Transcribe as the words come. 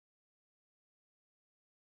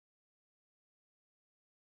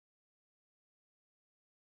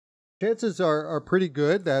Chances are pretty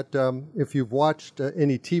good that if you've watched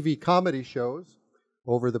any TV comedy shows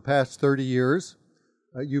over the past 30 years,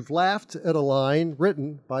 you've laughed at a line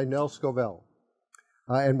written by Nell Scovell.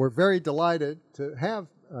 And we're very delighted to have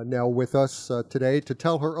Nell with us today to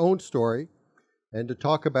tell her own story and to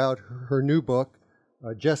talk about her new book,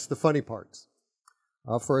 Just the Funny Parts.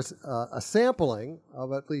 For a sampling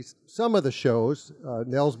of at least some of the shows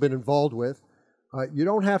Nell's been involved with, you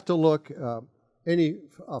don't have to look any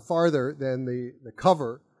farther than the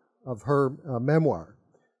cover of her memoir.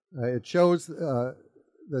 It shows the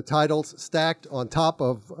titles stacked on top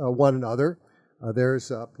of one another.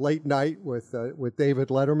 There's Late Night with David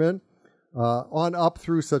Letterman, on up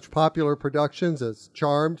through such popular productions as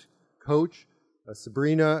Charmed, Coach,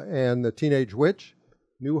 Sabrina and the Teenage Witch,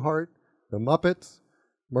 Newhart, The Muppets,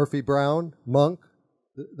 Murphy Brown, Monk,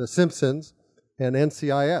 The Simpsons, and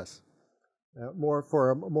NCIS.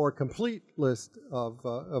 For a more complete list of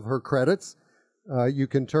her credits, you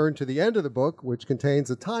can turn to the end of the book, which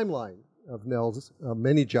contains a timeline of Nell's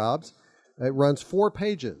many jobs. It runs 4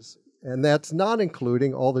 pages, and that's not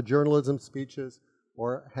including all the journalism speeches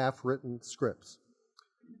or half-written scripts.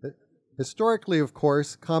 Historically, of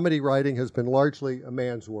course, comedy writing has been largely a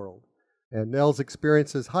man's world, and Nell's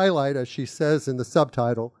experiences highlight, as she says in the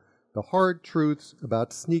subtitle, the hard truths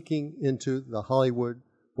about sneaking into the Hollywood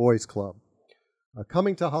Boys Club.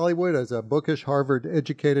 Coming to Hollywood as a bookish,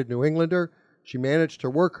 Harvard-educated New Englander, she managed to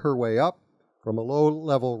work her way up from a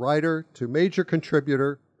low-level writer to major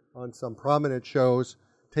contributor on some prominent shows,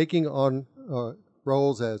 taking on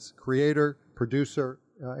roles as creator, producer,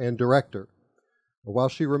 and director. While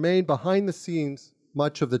she remained behind the scenes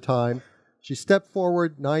much of the time, she stepped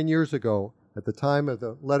forward 9 years ago at the time of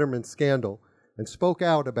the Letterman scandal and spoke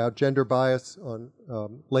out about gender bias on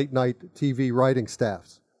late-night TV writing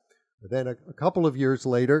staffs. Then a couple of years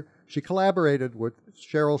later, she collaborated with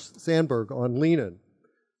Sheryl Sandberg on Lean In,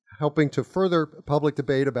 helping to further public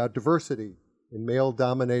debate about diversity in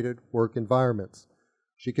male-dominated work environments.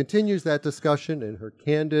 She continues that discussion in her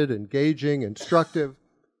candid, engaging, instructive,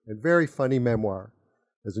 and very funny memoir.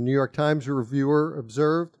 As a New York Times reviewer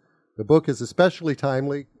observed, the book is especially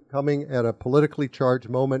timely, coming at a politically charged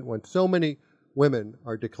moment when so many women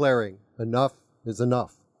are declaring enough is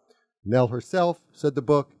enough. Nell herself said the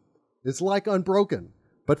book is like Unbroken,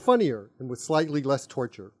 but funnier and with slightly less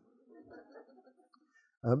torture.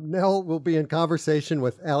 Nell will be in conversation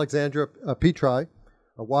with Alexandra Petri,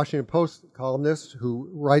 a Washington Post columnist who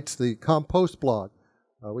writes the Compost blog,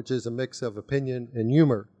 which is a mix of opinion and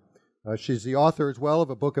humor. She's the author as well of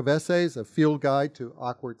a book of essays, A Field Guide to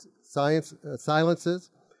Awkward Silences,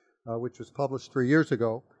 which was published 3 years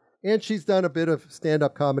ago. And she's done a bit of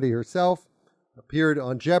stand-up comedy herself, appeared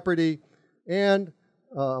on Jeopardy, and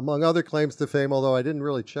among other claims to fame, although I didn't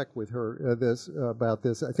really check with her about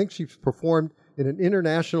this, I think she's performed in an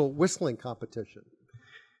international whistling competition.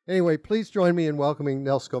 Anyway, please join me in welcoming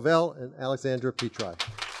Nell Scovell and Alexandra Petri.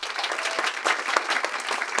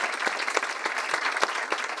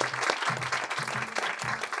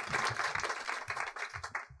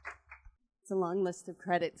 It's a long list of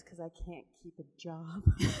credits because I can't keep a job.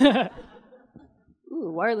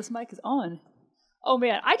 Ooh, wireless mic is on. Oh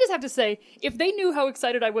man, I just have to say, if they knew how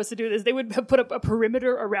excited I was to do this, they would have put up a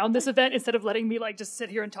perimeter around this event instead of letting me just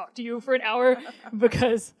sit here and talk to you for an hour,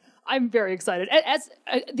 because I'm very excited. As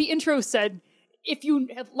the intro said, if you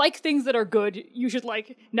like things that are good, you should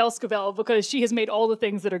like Nell Scovell, because she has made all the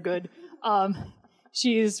things that are good.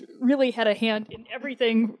 She's really had a hand in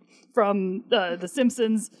everything from The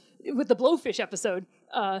Simpsons with the Blowfish episode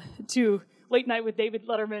to Late Night with David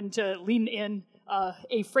Letterman to Lean In,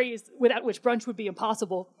 a phrase without which brunch would be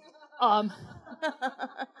impossible. And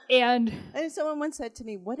someone once said to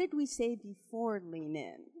me, "What did we say before Lean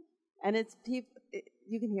In?" And it's people.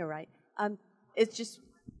 You can hear, right? It's just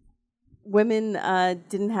women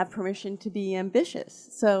didn't have permission to be ambitious,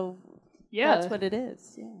 so yeah, that's what it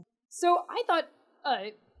is. Yeah. So I thought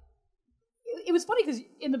it was funny because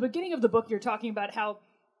in the beginning of the book, you're talking about how,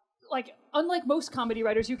 unlike most comedy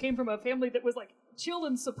writers, you came from a family that was chill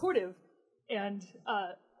and supportive, and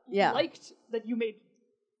liked that you made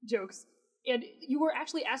jokes, and you were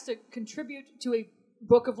actually asked to contribute to a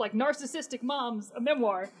book of narcissistic moms, a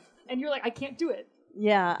memoir, and you're like, I can't do it.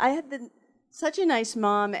 Yeah, I had such a nice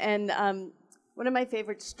mom, and one of my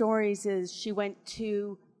favorite stories is she went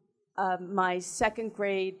to my second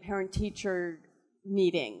grade parent-teacher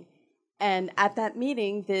meeting, and at that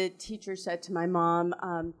meeting, the teacher said to my mom,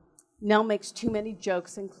 Nell makes too many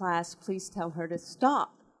jokes in class, please tell her to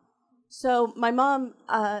stop. So my mom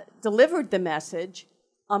delivered the message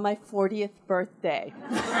on my 40th birthday.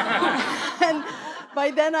 And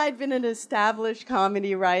By then, I'd been an established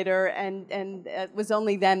comedy writer, and it was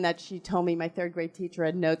only then that she told me my third grade teacher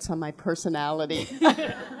had notes on my personality. Now,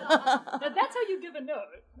 that's how you give a note.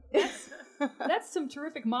 That's some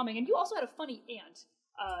terrific momming. And you also had a funny aunt,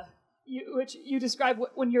 which you described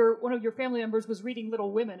when one of your family members was reading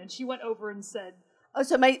Little Women, and she went over and said... Oh,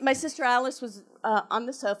 so my sister Alice was on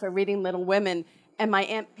the sofa reading Little Women, and my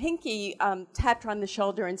Aunt Pinky tapped her on the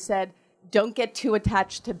shoulder and said, "Don't get too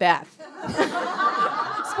attached to Beth."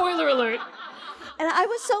 Spoiler alert. And I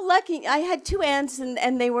was so lucky. I had two aunts,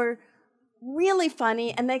 and they were really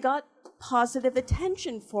funny, and they got positive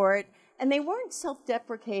attention for it. And they weren't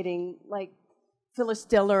self-deprecating like Phyllis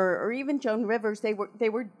Diller or even Joan Rivers. They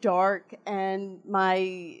were dark, and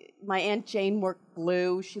my Aunt Jane worked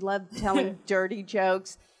blue. She loved telling dirty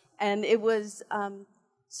jokes, and it was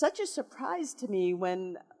such a surprise to me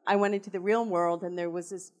when I went into the real world, and there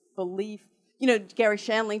was this belief. You know, Gary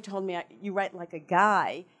Shanley told me, "You write like a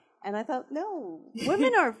guy." And I thought, no,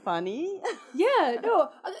 women are funny. Yeah,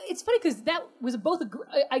 no, it's funny because that was both,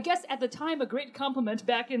 I guess at the time, a great compliment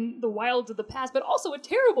back in the wilds of the past, but also a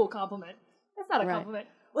terrible compliment. That's not a compliment.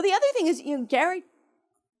 Well, the other thing is, Gary,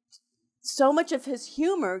 so much of his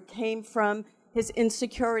humor came from his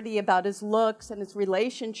insecurity about his looks and his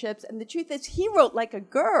relationships. And the truth is, he wrote like a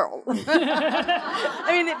girl.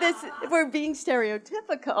 I mean, we're being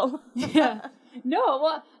stereotypical. Yeah. No,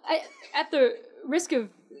 well, at the risk of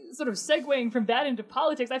sort of segueing from that into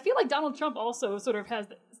politics, I feel like Donald Trump also sort of has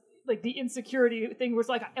like the insecurity thing where it's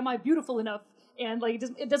like, am I beautiful enough? And like,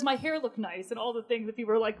 does my hair look nice? And all the things that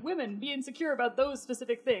people are like, women, be insecure about those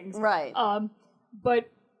specific things. Right. But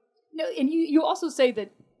no, and you also say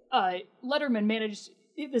that Letterman managed,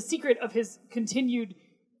 the secret of his continued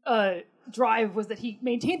drive was that he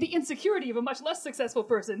maintained the insecurity of a much less successful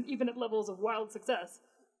person, even at levels of wild success.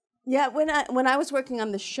 Yeah, when I was working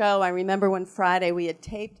on the show, I remember one Friday we had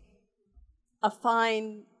taped a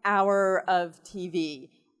fine hour of TV,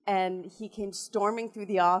 and he came storming through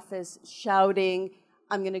the office shouting,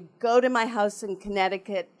 "I'm going to go to my house in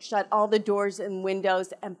Connecticut, shut all the doors and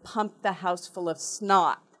windows, and pump the house full of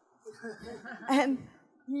snot." And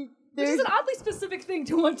which is an oddly specific thing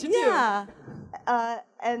to want to do. Yeah.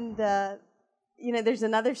 There's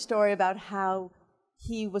another story about how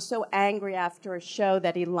he was so angry after a show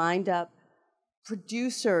that he lined up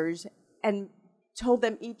producers and told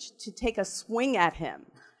them each to take a swing at him.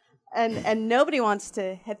 And nobody wants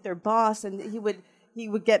to hit their boss, and he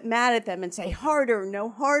would get mad at them and say, "Harder, no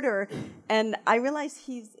harder." And I realized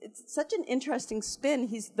it's such an interesting spin.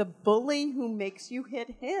 He's the bully who makes you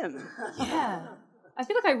hit him. Yeah. I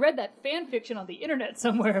feel like I read that fan fiction on the internet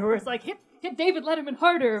somewhere where it's like, hit David Letterman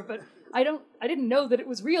harder, but I didn't know that it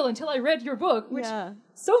was real until I read your book, which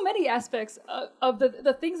so many aspects of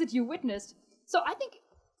the things that you witnessed. So I think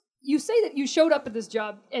you say that you showed up at this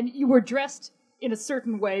job and you were dressed in a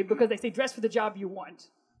certain way because they say dress for the job you want.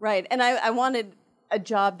 Right, and I wanted a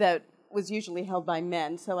job that was usually held by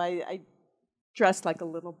men, so I dressed like a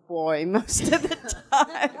little boy most of the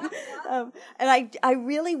time. And I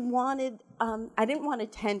really wanted, I didn't want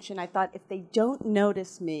attention. I thought if they don't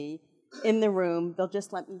notice me in the room, they'll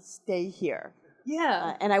just let me stay here.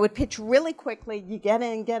 Yeah. And I would pitch really quickly, you get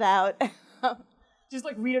in, get out. Just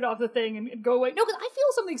like read it off the thing and go away. No, because I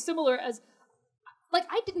feel something similar as, like,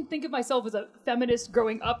 I didn't think of myself as a feminist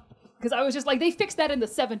growing up because I was just like, they fixed that in the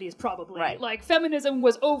 70s probably. Right. Like, feminism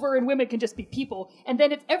was over and women can just be people. And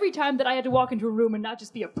then it's every time that I had to walk into a room and not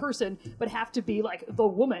just be a person, but have to be, like, the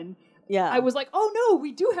woman. Yeah. I was like, oh, no,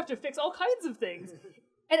 we do have to fix all kinds of things.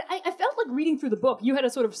 And I felt like reading through the book, you had a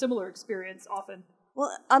sort of similar experience often.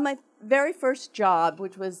 Well, on my very first job,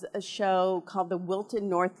 which was a show called The Wilton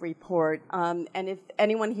North Report, and if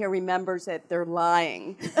anyone here remembers it, they're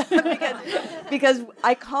lying. because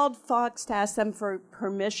I called Fox to ask them for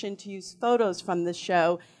permission to use photos from the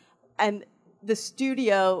show, and the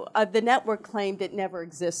studio, the network claimed it never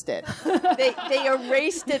existed. They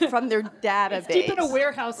erased it from their database. It's deep in a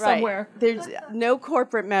warehouse somewhere. There's no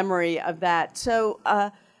corporate memory of that. So,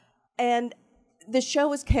 and the show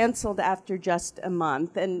was canceled after just a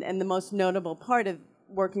month, and the most notable part of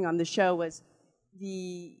working on the show was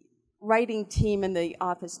the writing team in the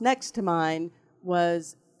office next to mine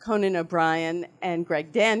was Conan O'Brien and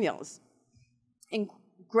Greg Daniels. And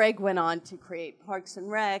Greg went on to create Parks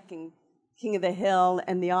and Rec and King of the Hill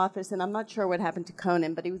and The Office, and I'm not sure what happened to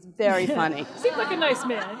Conan, but he was very funny. Seemed like a nice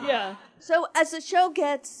man, yeah. So as the show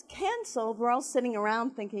gets canceled, we're all sitting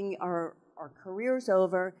around thinking our career's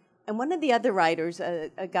over. And one of the other writers, a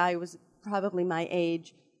guy who was probably my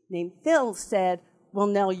age, named Phil, said, "Well,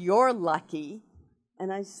 Nell, you're lucky."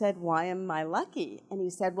 And I said, "Why am I lucky?" And he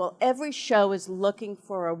said, "Well, every show is looking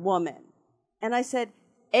for a woman. And I said,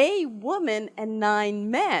 a woman and 9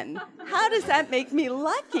 men. How does that make me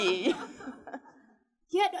lucky?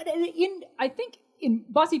 Yeah, I think in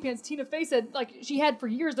Bossy Pants, Tina Fey said, like, she had for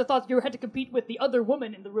years the thought you had to compete with the other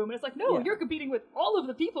woman in the room. And it's like, no, you're competing with all of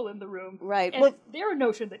the people in the room. Right. And it's their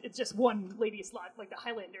notion that it's just one lady slot, like the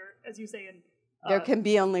Highlander, as you say. There can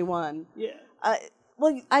be only one. Yeah.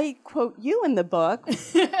 Well, I quote you in the book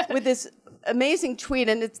with this amazing tweet,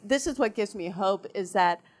 and this is what gives me hope, is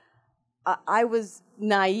that I was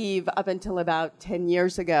naive up until about 10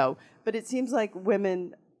 years ago, but it seems like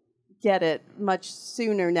women get it much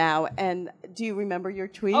sooner now. And do you remember your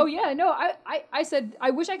tweet? Oh, yeah, no, I said, I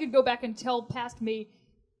wish I could go back and tell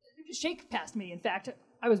shake past me, in fact.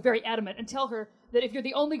 I was very adamant, and tell her that if you're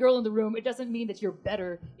the only girl in the room, it doesn't mean that you're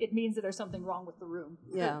better. It means that there's something wrong with the room.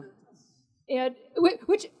 Yeah. And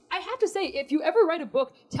which I have to say, if you ever write a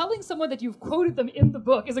book, telling someone that you've quoted them in the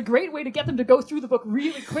book is a great way to get them to go through the book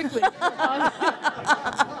really quickly.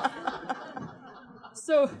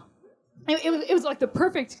 So it was like the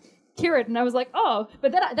perfect carrot, and I was like, oh,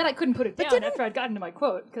 but then I couldn't put it down after I'd gotten to my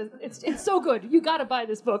quote, because it's so good. You got to buy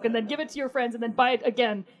this book, and then give it to your friends, and then buy it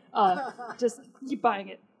again. Just keep buying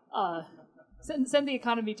it. Send the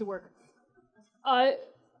economy to work.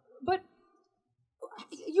 But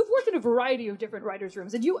you've worked in a variety of different writers'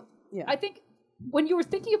 rooms, and I think when you were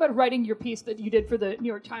thinking about writing your piece that you did for the New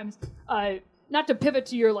York Times, not to pivot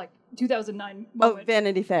to your 2009 moment. Oh,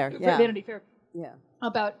 Vanity Fair. Yeah. Vanity Fair. Yeah.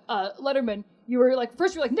 About Letterman, you were like,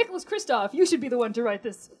 Nicholas Kristof, you should be the one to write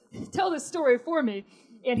this, tell this story for me.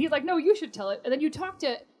 And he's like, no, you should tell it. And then you talk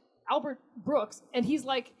to Albert Brooks, and he's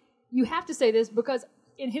like, you have to say this because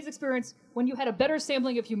in his experience, when you had a better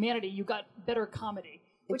sampling of humanity, you got better comedy.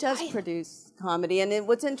 It does produce comedy. And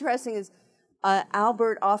what's interesting is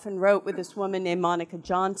Albert often wrote with this woman named Monica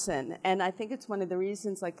Johnson. And I think it's one of the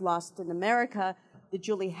reasons, like Lost in America, the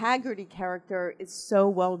Julie Haggerty character is so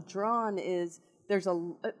well drawn, is there's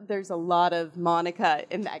a lot of Monica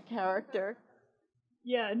in that character.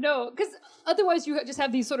 Yeah, no, because otherwise you just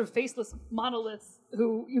have these sort of faceless monoliths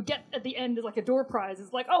who you get at the end as like a door prize.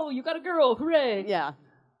 It's like, oh, you got a girl, hooray! Yeah.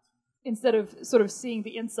 Instead of sort of seeing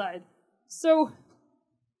the inside. So,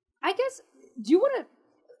 I guess, do you want to...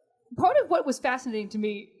 Part of what was fascinating to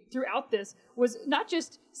me throughout this was not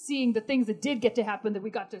just seeing the things that did get to happen that we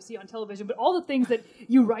got to see on television, but all the things that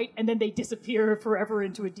you write and then they disappear forever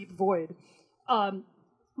into a deep void.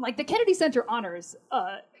 Like the Kennedy Center honors,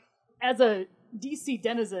 as a DC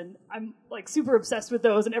denizen, I'm like super obsessed with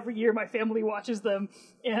those, and every year my family watches them,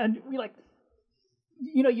 and we like,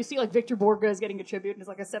 you see like Victor Borge is getting a tribute, and it's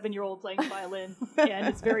like a 7-year-old playing the violin, and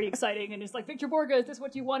it's very exciting, and it's like, Victor Borge, is this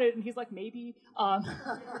what you wanted? And he's like, maybe.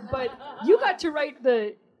 But you got to write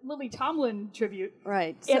the Lily Tomlin tribute.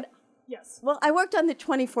 Right. And, yes. Well, I worked on the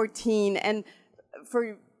 2014, and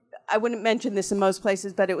I wouldn't mention this in most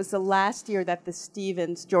places, but it was the last year that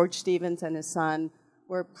George Stevens and his son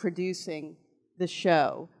were producing the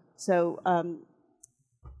show. So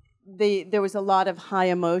there was a lot of high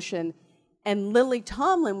emotion, and Lily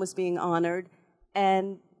Tomlin was being honored,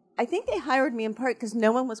 and I think they hired me in part because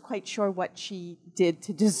no one was quite sure what she did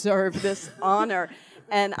to deserve this honor.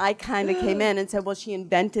 And I kind of came in and said, well, she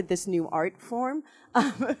invented this new art form,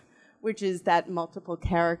 which is that multiple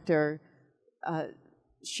character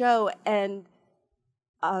show. And,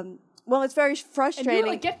 well, it's very frustrating. And you were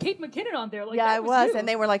like, get Kate McKinnon on there. Like, yeah, I was. You. And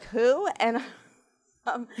they were like, who?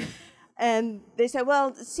 And they said,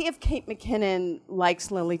 well, see if Kate McKinnon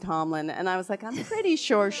likes Lily Tomlin. And I was like, I'm pretty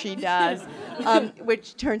sure she does,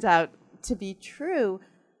 which turns out to be true.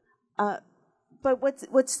 But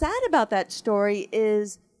what's sad about that story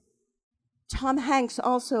is Tom Hanks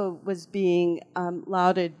also was being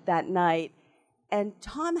lauded that night. And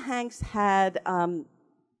Tom Hanks had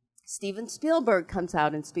Steven Spielberg comes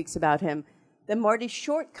out and speaks about him. Then Marty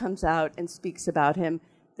Short comes out and speaks about him.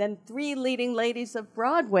 Then 3 leading ladies of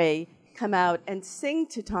Broadway come out and sing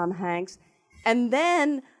to Tom Hanks. And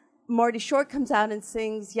then Marty Short comes out and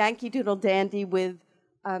sings Yankee Doodle Dandy with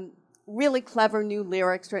really clever new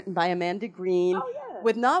lyrics written by Amanda Green,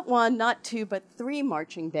 with not 1, not 2, but 3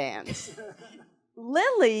 marching bands.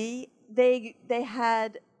 Lily, they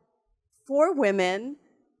had 4 women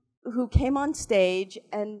who came on stage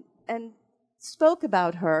and spoke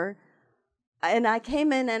about her. And I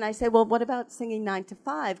came in and I said, well, what about singing 9 to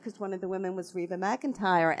 5? Because one of the women was Reba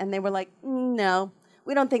McEntire. And they were like, no,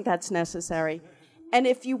 we don't think that's necessary. And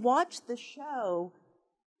if you watch the show,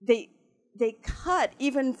 they cut,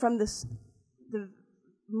 even from the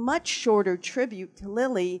much shorter tribute to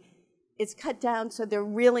Lily, it's cut down so there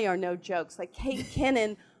really are no jokes. Like Kate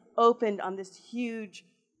Kinnan opened on this huge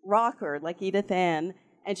rocker like Edith Ann,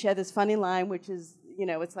 and she had this funny line, which is,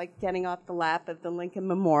 it's like getting off the lap of the Lincoln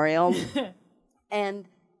Memorial, and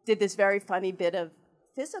did this very funny bit of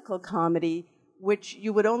physical comedy, which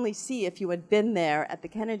you would only see if you had been there at the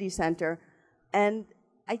Kennedy Center. And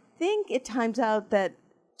I think it times out that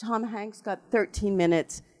Tom Hanks got 13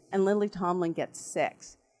 minutes and Lily Tomlin gets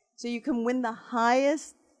 6. So you can win the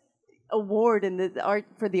highest award in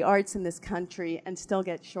for the arts in this country and still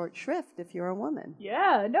get short shrift if you're a woman.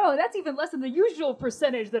 Yeah, no, that's even less than the usual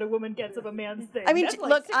percentage that a woman gets of a man's thing. I mean, that's like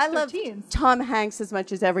look, I 6/13. love Tom Hanks as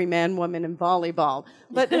much as every man, woman in volleyball,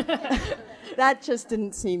 but that just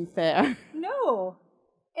didn't seem fair. No.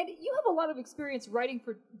 And you have a lot of experience writing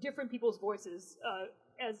for different people's voices,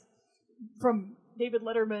 as from David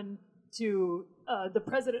Letterman to the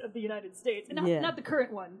President of the United States. And not the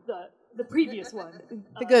current one, the previous one.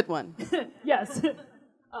 The good one. Yes.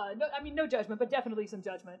 No judgment, but definitely some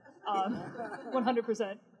judgment.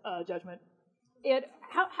 100% judgment. And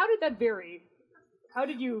how did that vary? How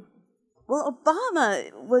did you... Well,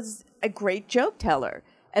 Obama was a great joke teller.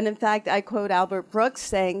 And in fact, I quote Albert Brooks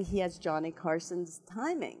saying he has Johnny Carson's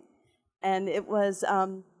timing. And it was...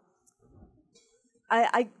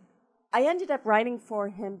 I ended up writing for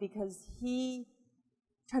him because I'm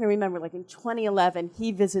trying to remember, like in 2011,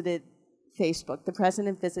 he visited Facebook. The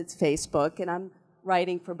president visits Facebook, and I'm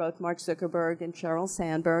writing for both Mark Zuckerberg and Sheryl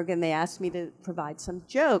Sandberg, and they asked me to provide some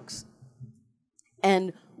jokes.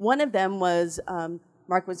 And one of them was,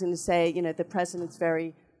 Mark was going to say, the president's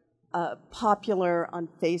very popular on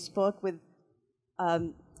Facebook with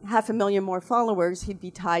 500,000 more followers, he'd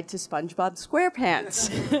be tied to SpongeBob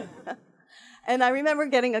SquarePants. And I remember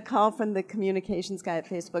getting a call from the communications guy at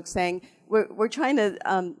Facebook saying, we're trying to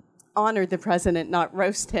honor the president, not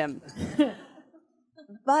roast him.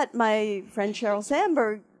 But my friend Sheryl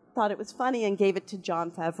Sandberg thought it was funny and gave it to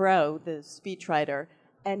Jon Favreau, the speechwriter.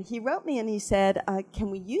 And he wrote me and he said,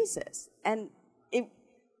 can we use this? And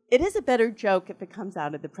it is a better joke if it comes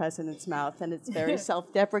out of the president's mouth, and it's very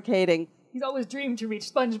self-deprecating. He's always dreamed to reach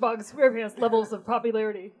SpongeBob SquarePants levels of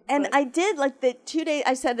popularity. And I did, like the 2 days,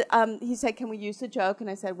 I said, he said, can we use the joke? And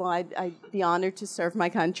I said, well, I'd be honored to serve my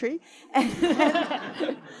country. And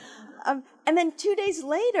then 2 days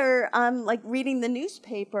later, I'm like reading the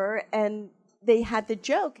newspaper, and they had the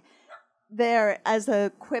joke there as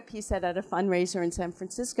a quip, he said, at a fundraiser in San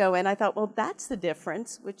Francisco. And I thought, well, that's the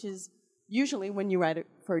difference, which is usually when you write it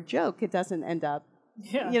for a joke, it doesn't end up,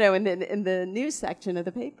 in the news section of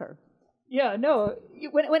the paper. Yeah, no.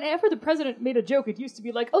 Whenever the president made a joke, it used to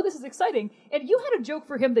be like, oh, this is exciting. And you had a joke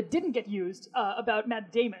for him that didn't get used about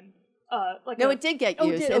Matt Damon. It did get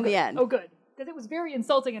used in the end. Oh, good. Because it was very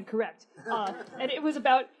insulting and correct. And it was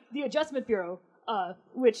about the Adjustment Bureau,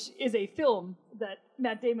 which is a film that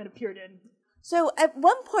Matt Damon appeared in. So at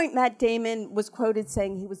one point, Matt Damon was quoted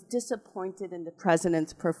saying he was disappointed in the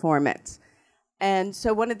president's performance. And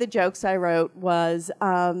so one of the jokes I wrote was...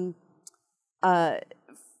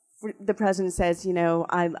 the president says,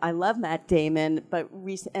 I love Matt Damon, but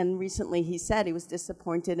recently he said he was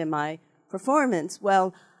disappointed in my performance.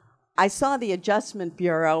 Well, I saw the Adjustment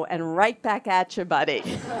Bureau and right back at you, buddy.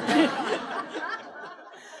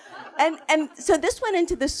 and so this went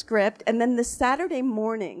into the script, and then the Saturday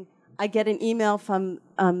morning, I get an email from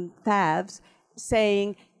Favs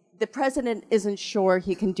saying, the president isn't sure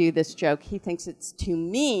he can do this joke. He thinks it's too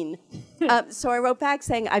mean. So I wrote back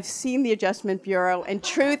saying, I've seen the Adjustment Bureau, and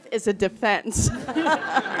truth is a defense.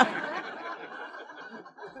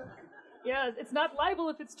 Yeah, it's not libel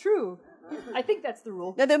if it's true. I think that's the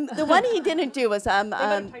rule. No, the one he didn't do was...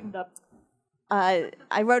 tightened up.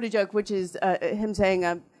 I wrote a joke, which is him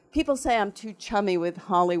saying, people say I'm too chummy with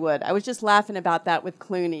Hollywood. I was just laughing about that with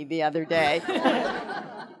Clooney the other day.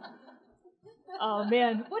 Oh,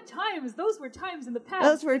 man. What times? Those were times in the past.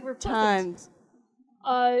 Those were times.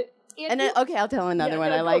 Okay, I'll tell another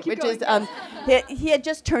one I like, which is he had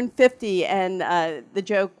just turned 50, and the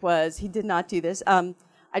joke was, he did not do this,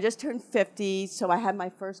 I just turned 50, so I had my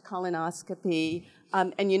first colonoscopy,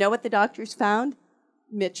 and you know what the doctors found?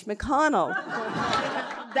 Mitch McConnell.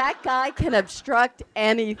 That guy can obstruct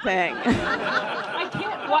anything. I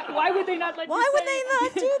can't. Why would they not let you Why would they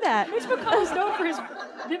not do that? Mitch McConnell's known for his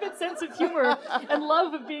vivid sense of humor and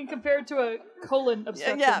love of being compared to a colon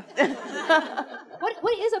obstruction. Yeah.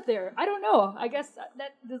 What is up there? I don't know. I guess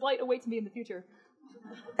that the light awaits me in the future.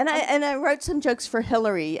 And I wrote some jokes for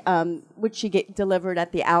Hillary, which she delivered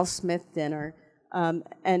at the Al Smith dinner,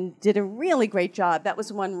 and did a really great job. That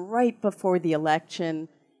was one right before the election.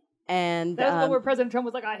 And that was one where President Trump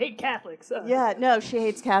was like, I hate Catholics. Yeah, no, she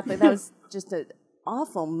hates Catholics. That was just an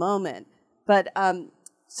awful moment. But I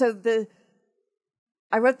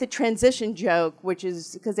wrote the transition joke, which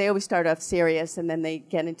is, because they always start off serious and then they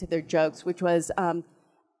get into their jokes, which was,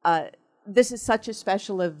 this is such a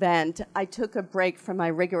special event. I took a break from my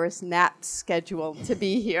rigorous nap schedule to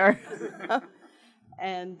be here.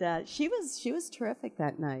 And she was terrific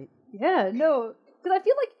that night. Yeah, no, because I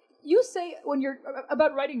feel like you say when you're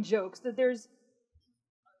about writing jokes that there's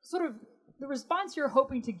sort of the response you're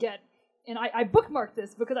hoping to get, and I bookmarked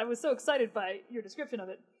this because I was so excited by your description of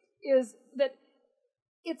it, is that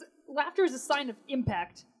laughter is a sign of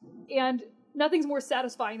impact, and nothing's more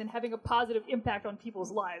satisfying than having a positive impact on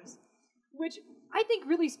people's lives, which I think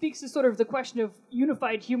really speaks to sort of the question of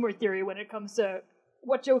unified humor theory when it comes to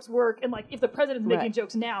what jokes work, and like if the president's making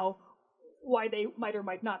jokes now, why they might or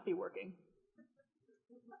might not be working.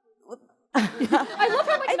 I love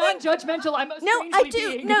how like non-judgmental I'm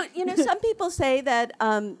being. No, some people say that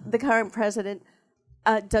the current president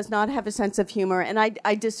does not have a sense of humor, and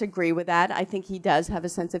I disagree with that. I think he does have a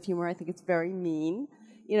sense of humor. I think it's very mean.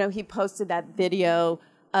 He posted that video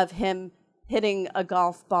of him hitting a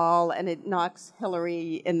golf ball and it knocks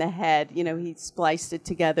Hillary in the head. He spliced it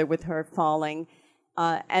together with her falling,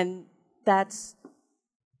 and that's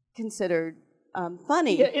considered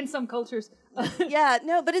funny. Yeah, in some cultures. Yeah,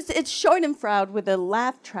 no, but it's short and proud with a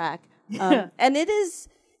laugh track. And it is,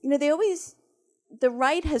 the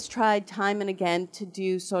right has tried time and again to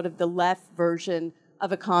do sort of the left version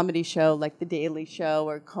of a comedy show like The Daily Show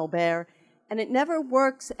or Colbert, and it never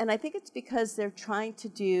works, and I think it's because they're trying to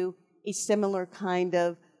do a similar kind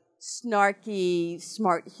of snarky,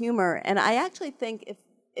 smart humor, and I actually think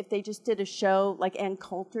if they just did a show like Ann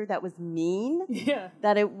Coulter that was mean,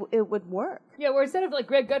 that it would work. Yeah, where instead of like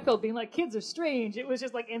Greg Gutfeld being like, kids are strange, it was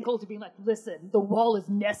just like Ann Coulter being like, listen, the wall is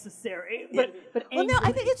necessary. But well, no,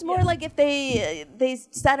 I think it's more like if they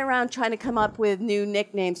sat around trying to come up with new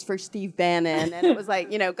nicknames for Steve Bannon, and it was like,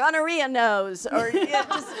 gonorrhea nose, or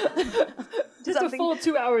just a full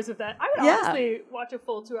 2 hours of that. I would honestly watch a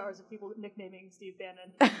full 2 hours of people nicknaming Steve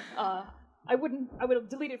Bannon. I would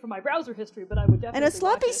delete it from my browser history, but I would definitely. And a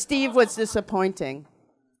sloppy Steve was disappointing.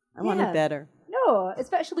 I wanted better. No,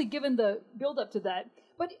 especially given the build-up to that.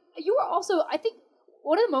 But you were also, I think,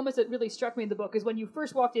 one of the moments that really struck me in the book is when you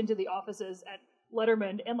first walked into the offices at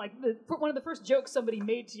Letterman, and like one of the first jokes somebody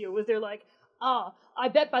made to you was they're like, I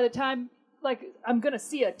bet by the time I'm gonna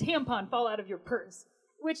see a tampon fall out of your purse.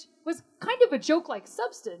 Which was kind of a joke-like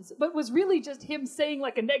substance, but was really just him saying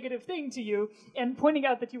like a negative thing to you and pointing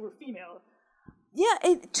out that you were female. Yeah,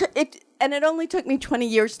 it only took me 20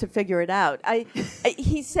 years to figure it out.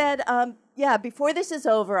 He said, before this is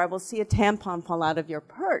over, I will see a tampon fall out of your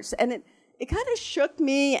purse. And it kind of shook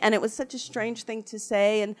me, and it was such a strange thing to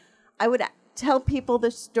say. And I would tell people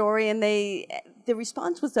the story, and the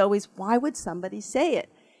response was always, why would somebody say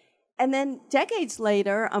it? And then decades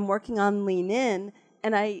later, I'm working on Lean In,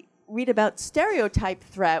 and I read about stereotype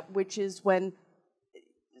threat, which is when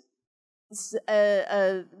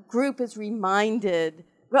a group is reminded.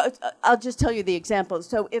 Well, I'll just tell you the example.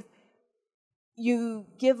 So if you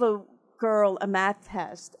give a girl a math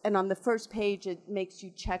test, and on the first page it makes you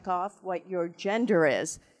check off what your gender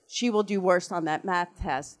is, she will do worse on that math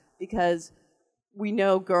test because we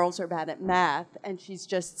know girls are bad at math, and she's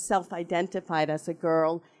just self-identified as a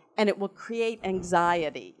girl, and it will create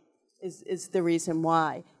anxiety. Is the reason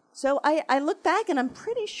why. So I look back, and I'm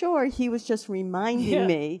pretty sure he was just reminding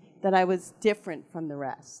me that I was different from the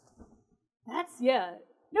rest.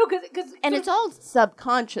 No, because and it's all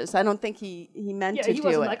subconscious. I don't think he meant to do it. He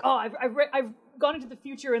wasn't like, I've gone into the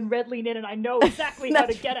future and read Lean In, and I know exactly how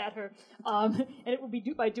to get at her, and it will be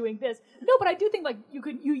by doing this. No, but I do think like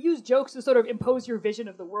you use jokes to sort of impose your vision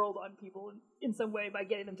of the world on people in some way by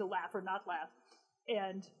getting them to laugh or not laugh,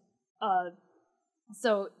 and.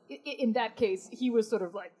 So in that case, he was sort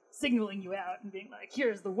of like signaling you out and being like,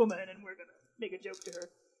 here's the woman, and we're going to make a joke to her.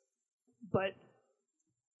 But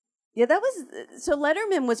yeah, so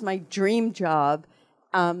Letterman was my dream job,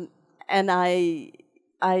 and I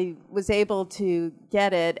was able to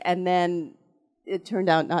get it, and then it turned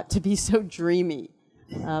out not to be so dreamy,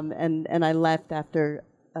 and I left after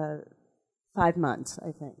 5 months,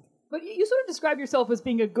 I think. But you sort of describe yourself as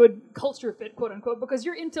being a good culture fit, quote unquote, because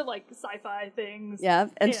you're into like sci-fi things. Yeah,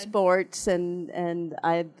 and sports, and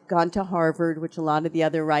I'd gone to Harvard, which a lot of the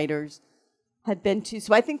other writers had been to.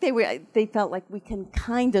 So I think they felt like we can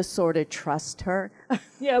kind of sort of trust her.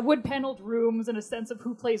 Yeah, wood-paneled rooms and a sense of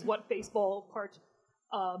who plays what baseball part.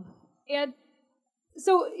 And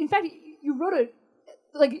so, in fact, you wrote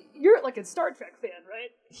you're like a Star Trek fan, right?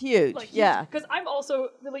 Huge, yeah. Because I'm also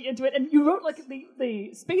really into it, and you wrote like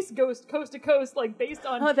the Space Ghost Coast to Coast, like based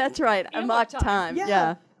on. Oh, that's right, Amok Time.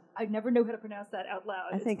 Yeah. I never know how to pronounce that out loud.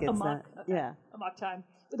 I think it's Amok. that. Okay. Yeah. Amok Time,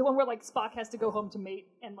 the one where like Spock has to go home to mate,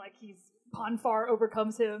 and like Ponfar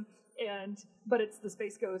overcomes him, but it's the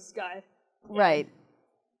Space Ghost guy. Right.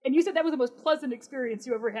 And you said that was the most pleasant experience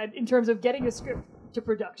you ever had in terms of getting a script to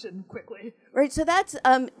production quickly. Right. So that's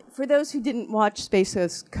for those who didn't watch Space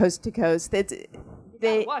Ghost Coast to Coast.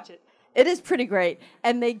 They watch it. It is pretty great,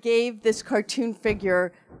 and they gave this cartoon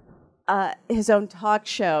figure his own talk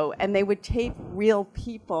show, and they would tape real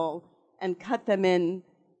people and cut them in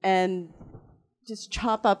and just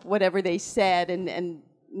chop up whatever they said and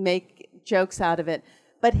make jokes out of it.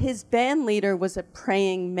 But his band leader was a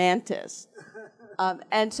praying mantis.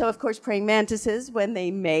 And so, of course, praying mantises, when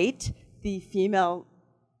they mate, the female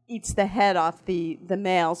eats the head off the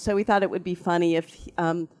male. So we thought it would be funny if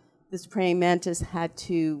this praying mantis had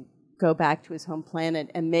to go back to his home planet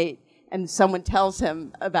and mate, and someone tells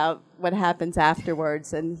him about what happens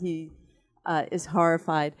afterwards, and he is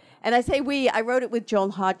horrified. And I say I wrote it with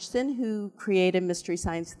Joel Hodgson, who created Mystery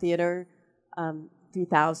Science Theater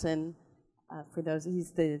 3000. For those,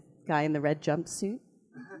 he's the guy in the red jumpsuit.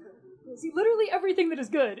 See, literally everything that is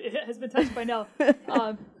good has been touched by Nell. And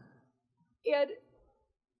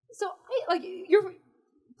so, your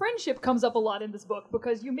friendship comes up a lot in this book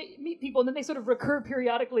because you meet people and then they sort of recur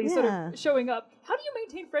periodically, sort of showing up. How do you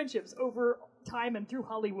maintain friendships over time and through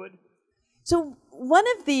Hollywood? So one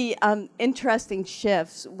of the interesting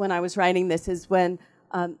shifts when I was writing this is when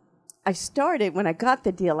when I got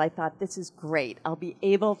the deal, I thought, this is great. I'll be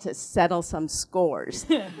able to settle some scores.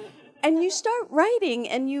 And you start writing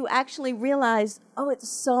and you actually realize, it's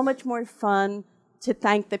so much more fun to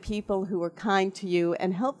thank the people who were kind to you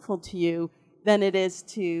and helpful to you than it is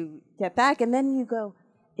to get back. And then you go,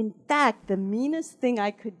 in fact, the meanest thing I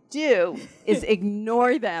could do is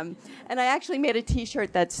ignore them. And I actually made a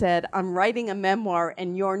T-shirt that said, I'm writing a memoir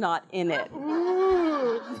and you're not in it.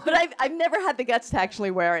 But I've never had the guts to actually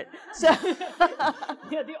wear it. So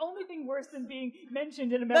yeah, the only thing worse than being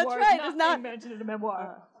mentioned in a memoir is not being mentioned in a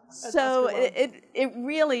memoir. So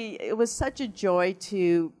it was such a joy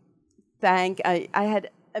to thank. I had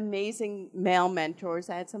amazing male mentors.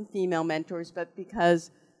 I had some female mentors, but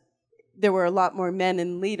because there were a lot more men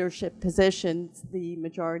in leadership positions, the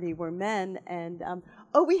majority were men. And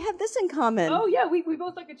we have this in common. Oh yeah, we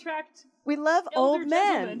both attract. We love old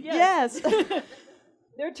men. Yes.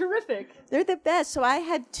 They're terrific. They're the best. So I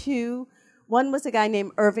had two. One was a guy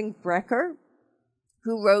named Irving Brecker,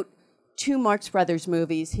 who wrote 2 Marx Brothers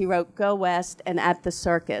movies. He wrote Go West and At the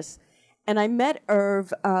Circus. And I met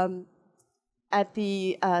Irv at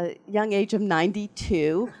the young age of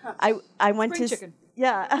 92. I went Spring to chicken.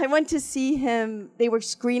 Yeah, I went to see him. They were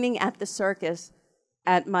screening At the Circus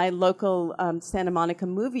at my local Santa Monica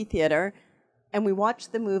movie theater, and we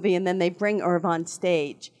watched the movie, and then they bring Irv on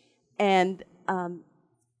stage. And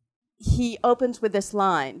he opens with this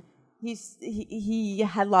line. He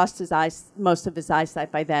had lost his most of his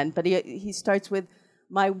eyesight by then, but he starts with,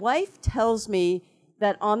 "My wife tells me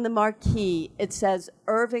that on the marquee it says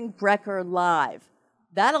Irving Brecker Live.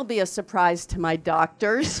 That'll be a surprise to my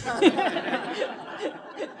doctors."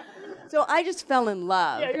 So I just fell in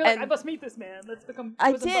love. Yeah, you're like, I must meet this man. Let's become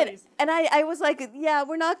I bosom did. buddies. And I was like, yeah,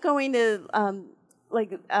 we're not going to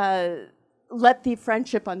let the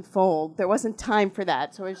friendship unfold. There wasn't time for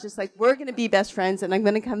that. So it was just like, we're going to be best friends, and I'm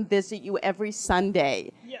going to come visit you every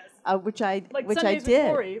Sunday. Yes. Which I Sundays did.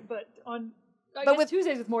 With Maury, but on I guess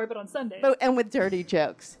Tuesdays with Maury, but on Sundays. And with dirty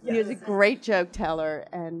jokes. Yes. He was a great joke teller,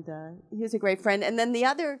 and he was a great friend. And then the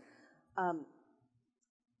other,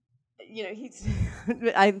 he's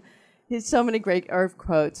so many great Irv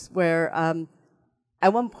quotes where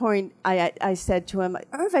at one point I said to him,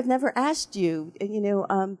 Irv, I've never asked you,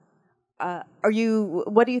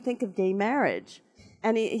 what do you think of gay marriage?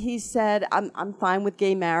 And he said, I'm fine with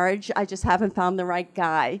gay marriage. I just haven't found the right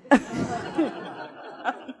guy.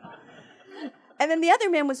 And then the other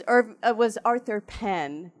man was Arthur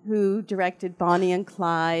Penn, who directed Bonnie and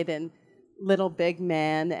Clyde and Little Big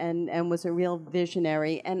Man and was a real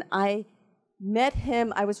visionary. And I met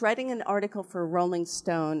him. I was writing an article for Rolling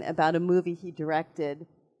Stone about a movie he directed,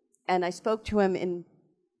 and I spoke to him in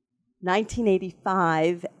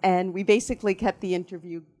 1985, and we basically kept the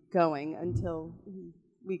interview going until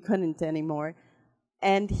we couldn't anymore.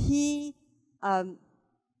 And he, when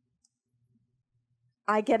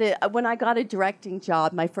I got a directing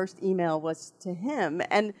job, my first email was to him,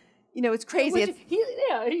 and it's crazy.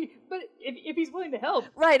 But if he's willing to help.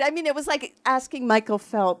 Right. I mean, it was like asking Michael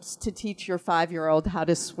Phelps to teach your 5-year-old how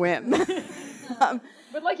to swim.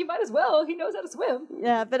 But he might as well. He knows how to swim.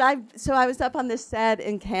 Yeah, but I was up on this set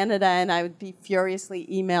in Canada, and I would be furiously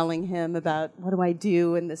emailing him about what do I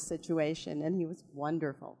do in this situation, and he was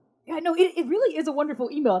wonderful. Yeah, no, it really is a wonderful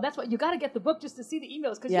email. And that's why you got to get the book just to see the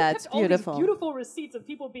emails. Because you kept all these beautiful receipts of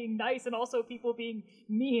people being nice and also people being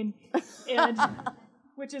mean. And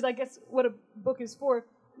which is, I guess, what a book is for.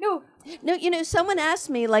 No, someone asked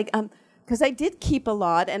me, like, because I did keep a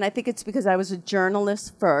lot, and I think it's because I was a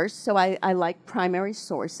journalist first, so I like primary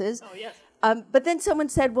sources. Oh, yes. But then someone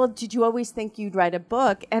said, well, did you always think you'd write a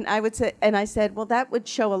book? And I said, well, that would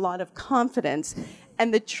show a lot of confidence.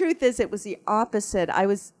 And the truth is, it was the opposite. I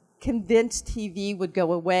was convinced TV would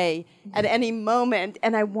go away at any moment,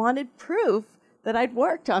 and I wanted proof that I'd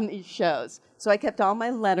worked on these shows. So I kept all my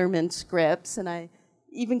Letterman scripts, and I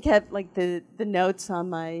even kept like the notes on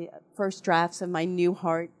my first drafts of my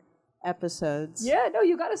Newhart episodes. Yeah, no,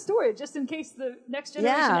 you got to store it just in case the next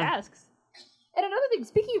generation asks. And another thing,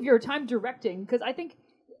 speaking of your time directing, because I think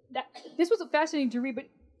that this was fascinating to read, but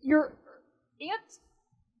your aunt's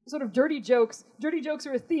sort of dirty jokes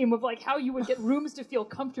are a theme of like how you would get rooms to feel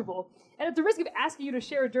comfortable. And at the risk of asking you to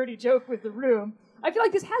share a dirty joke with the room, I feel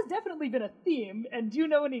like this has definitely been a theme. And do you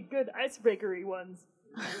know any good icebreakery ones?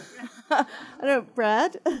 I don't know,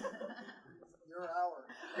 Brad? Your hour.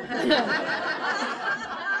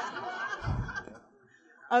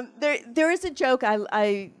 There is a joke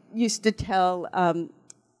I used to tell on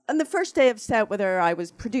the first day of set, whether I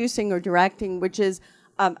was producing or directing, which is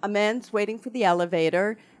a man's waiting for the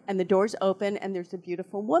elevator, and the doors open, and there's a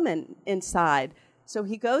beautiful woman inside. So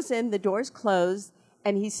he goes in, the door's closed,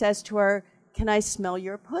 and he says to her, "Can I smell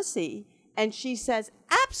your pussy?" And she says,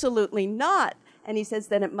 "Absolutely not." And he says,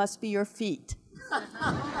 "Then it must be your feet."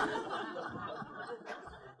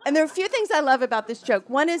 And there are a few things I love about this joke.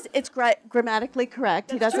 One is it's grammatically correct.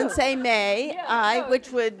 He doesn't say may,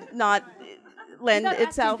 which would not lend He's not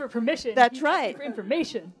itself. Asking for permission. That's He's right. Asking for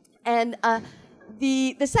information. And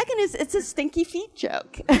the second is it's a stinky feet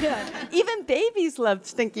joke. Yeah. Even babies love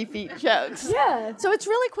stinky feet jokes. Yeah. So it's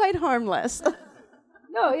really quite harmless.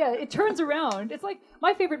 No, yeah, it turns around. It's like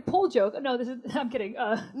my favorite pole joke. No, I'm kidding.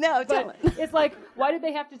 No, but it's like, why did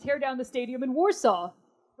they have to tear down the stadium in Warsaw?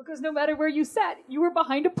 Because no matter where you sat, you were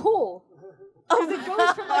behind a pole. Because it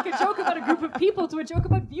goes from like a joke about a group of people to a joke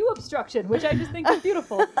about view obstruction, which I just think is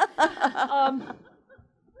beautiful.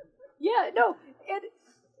 Yeah, no, and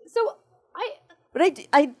so But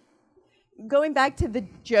I going back to the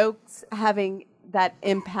jokes having that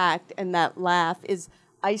impact and that laugh is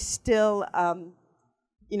I still,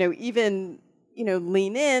 even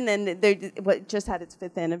lean in, and they just had its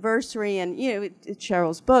 5th anniversary, and it's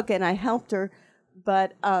Sheryl's book, and I helped her,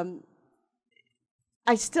 but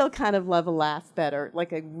I still kind of love a laugh better,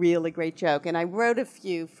 like a really great joke, and I wrote a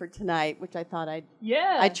few for tonight, which I thought I'd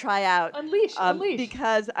try out. Unleash.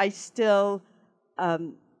 Because I still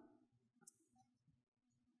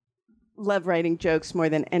love writing jokes more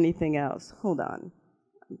than anything else. Hold on.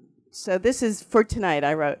 So this is for tonight.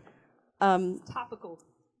 I wrote. Topical.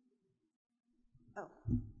 Oh.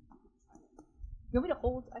 You want me to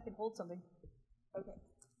hold? I can hold something. Okay.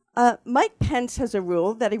 Mike Pence has a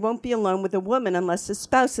rule that he won't be alone with a woman unless his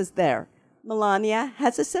spouse is there. Melania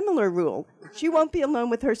has a similar rule. She won't be alone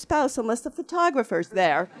with her spouse unless the photographer's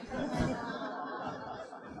there.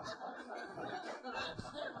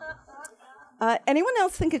 Anyone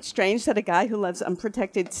else think it's strange that a guy who loves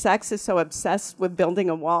unprotected sex is so obsessed with building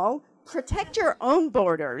a wall? Protect your own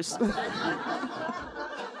borders.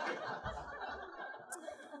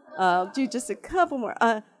 I'll do just a couple more.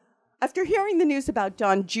 After hearing the news about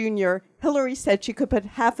Don Jr., Hillary said she could put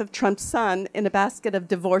half of Trump's son in a basket of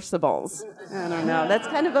divorceables. I don't know. That's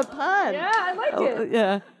kind of a pun. Yeah, I like it.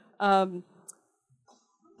 Yeah.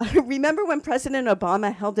 Remember when President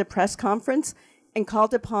Obama held a press conference and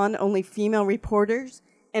called upon only female reporters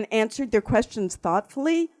and answered their questions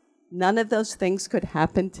thoughtfully? None of those things could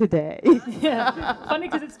happen today. Yeah, funny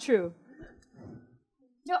because it's true.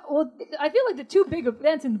 No, well, I feel like the two big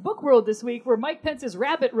events in the book world this week were Mike Pence's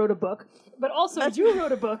Rabbit wrote a book, but also you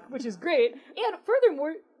wrote a book, which is great. And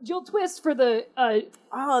furthermore, Jill Twist for the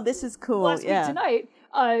this is cool. Last week tonight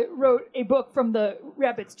wrote a book from the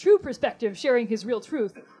rabbit's true perspective, sharing his real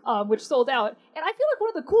truth, which sold out. And I feel like one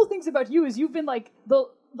of the cool things about you is you've been like the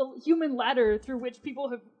human ladder through which people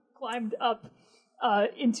have climbed up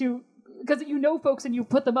into, because you know folks and you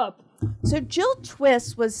put them up. So Jill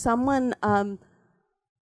Twist was someone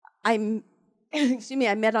I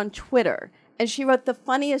met on Twitter, and she wrote the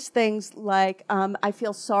funniest things like, I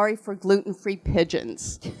feel sorry for gluten-free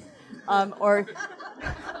pigeons, or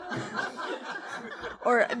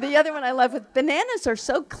the other one I love with bananas are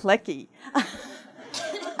so clicky.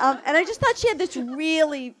 And I just thought she had this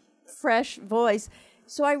really fresh voice.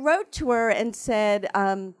 So I wrote to her and said,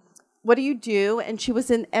 what do you do? And she was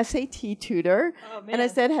an SAT tutor. Oh, man. And I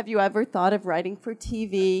said, have you ever thought of writing for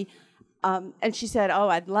TV? And she said, oh,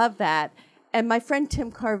 I'd love that. And my friend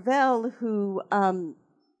Tim Carvel, who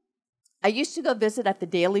I used to go visit at the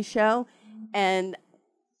Daily Show, and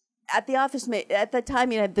at the office mate, at that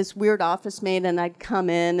time, he had this weird office mate, and I'd come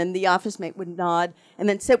in, and the office mate would nod and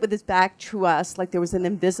then sit with his back to us like there was an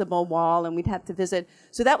invisible wall, and we'd have to visit.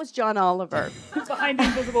 So that was John Oliver. Behind the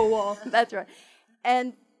invisible wall. That's right.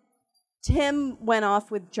 And Tim went off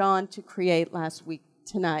with John to create Last Week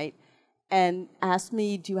Tonight and asked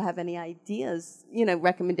me, do you have any ideas,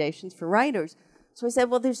 recommendations for writers? So I said,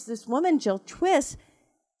 well, there's this woman, Jill Twiss.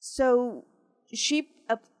 So she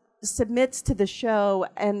submits to the show,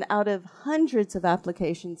 and out of hundreds of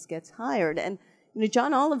applications gets hired. And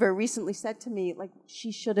John Oliver recently said to me, like,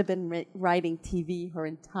 she should have been writing TV her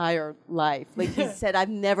entire life. Like he said, I've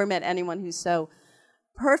never met anyone who's so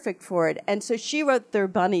perfect for it. And so she wrote their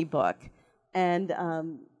Bunny book, and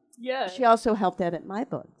she also helped edit my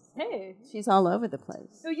books. Hey. She's all over the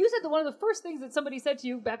place. So you said that one of the first things that somebody said to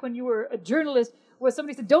you back when you were a journalist was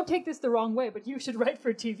somebody said, don't take this the wrong way, but you should write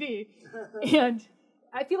for TV. And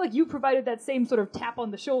I feel like you provided that same sort of tap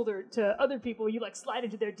on the shoulder to other people. You slide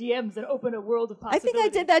into their DMs and open a world of possibilities. I think I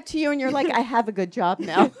did that to you, and you're like, I have a good job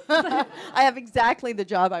now. I have exactly the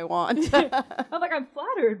job I want. I'm like, I'm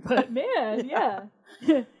flattered, but man, yeah.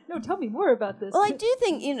 No, tell me more about this. Well, I do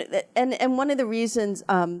think, and one of the reasons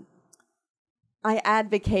I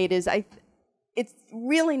advocate is it's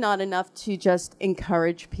really not enough to just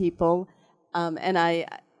encourage people. And I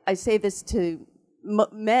say this to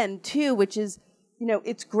men, too, which is,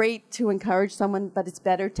 it's great to encourage someone, but it's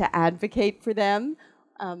better to advocate for them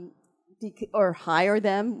or hire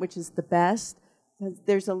them, which is the best.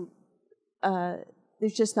 There's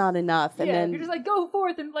just not enough. And then you're just like, go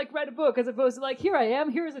forth and write a book, as opposed to here I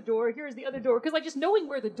am, here's a door, here's the other door. Because just knowing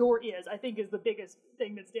where the door is, I think, is the biggest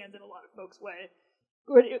thing that stands in a lot of folks' way.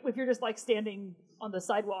 Or if you're just standing on the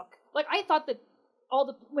sidewalk. I thought that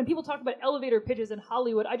when people talk about elevator pitches in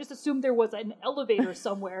Hollywood, I just assumed there was an elevator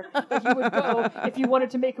somewhere that you would go if you wanted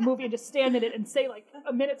to make a movie and just stand in it and say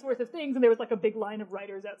a minute's worth of things, and there was a big line of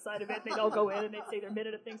writers outside of it, and they'd all go in and they'd say their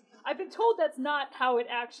minute of things. I've been told that's not how it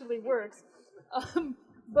actually works.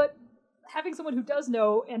 But having someone who does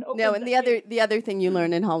know and opens no, and the other thing you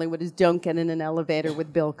learn in Hollywood is don't get in an elevator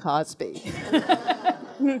with Bill Cosby.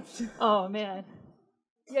 Oh man.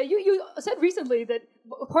 Yeah, you said recently that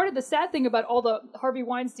part of the sad thing about all the Harvey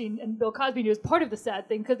Weinstein and Bill Cosby news, part of the sad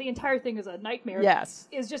thing, because the entire thing is a nightmare, yes,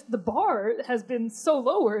 is just the bar has been so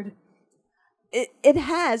lowered. It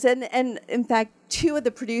has, and in fact, two of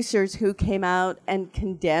the producers who came out and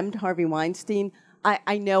condemned Harvey Weinstein,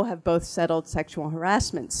 I know have both settled sexual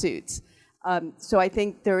harassment suits. So I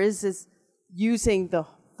think there is this using the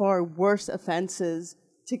far worse offenses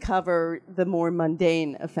to cover the more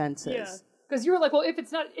mundane offenses. Yeah. Because you were like, well,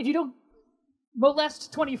 if you don't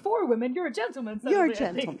molest 24 women, you're a gentleman. You're a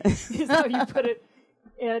gentleman. Is how you put it.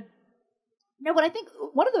 And no, but I think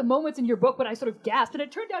one of the moments in your book when I sort of gasped, and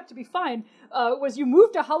it turned out to be fine, was you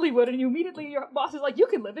moved to Hollywood, and your boss is like, you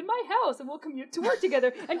can live in my house, and we'll commute to work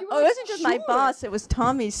together. And you were it wasn't just my boss; it was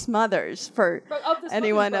Tommy Smothers for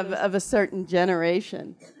anyone of a certain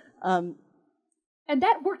generation. And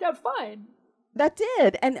that worked out fine. That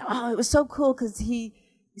did, and it was so cool because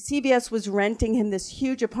CBS was renting him this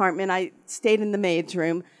huge apartment. I stayed in the maid's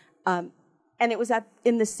room, and it was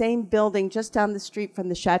in the same building just down the street from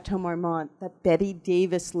the Chateau Marmont that Betty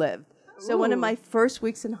Davis lived. So one of my first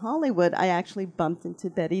weeks in Hollywood, I actually bumped into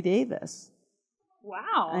Betty Davis.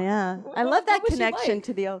 Wow. Yeah. I love that connection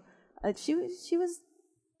to the old... she was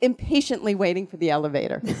impatiently waiting for the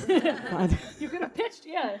elevator. You could have pitched,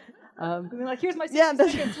 yeah. Here's my 60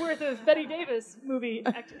 seconds worth of Betty Davis movie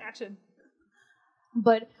action.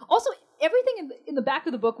 But also, everything in the back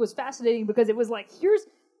of the book was fascinating because it was here's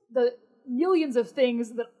the millions of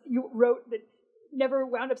things that you wrote that never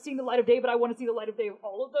wound up seeing the light of day, but I want to see the light of day of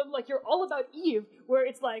all of them. You're all about Eve, where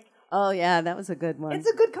it's oh, yeah, that was a good one. It's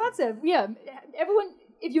a good concept. Yeah. Everyone,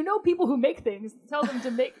 if you know people who make things, tell them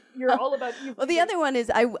to make, you're all about Eve. Well, the other one is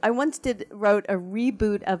I once wrote a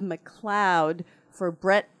reboot of McCloud for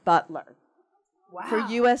Brett Butler. Wow. For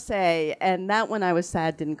USA, and that one I was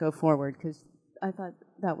sad didn't go forward because I thought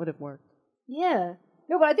that would have worked. Yeah.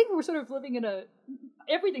 No, but I think we're sort of living in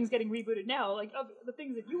everything's getting rebooted now, of the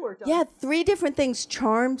things that you worked on. Yeah, 3 different things,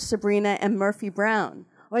 Charmed, Sabrina, and Murphy Brown.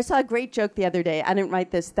 Oh, I saw a great joke the other day. I didn't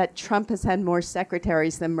write this, that Trump has had more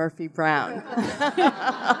secretaries than Murphy Brown.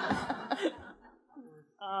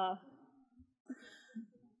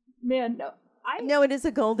 Man, no. No, it is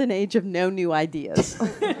a golden age of no new ideas.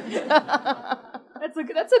 That's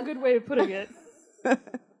a good way of putting it.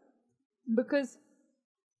 because,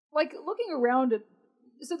 like, looking around at,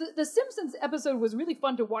 so the Simpsons episode was really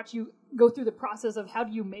fun to watch you go through the process of how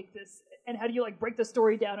do you make this, and how do you, like, break the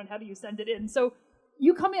story down, and how do you send it in. So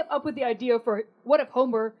you come up with the idea for what if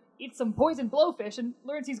Homer eats some poisoned blowfish and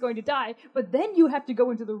learns he's going to die, but then you have to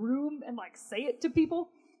go into the room and, like, say it to people.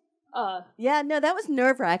 Yeah, no, that was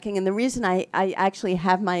nerve-wracking, and the reason I actually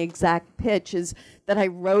have my exact pitch is that I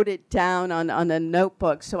wrote it down on a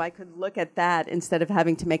notebook so I could look at that instead of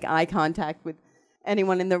having to make eye contact with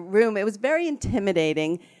anyone in the room. It was very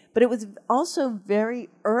intimidating, but it was also very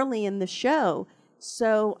early in the show.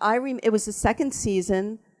 So it was the second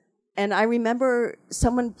season, and I remember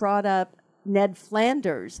someone brought up Ned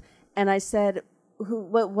Flanders, and I said,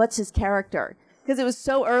 what's his character? Because it was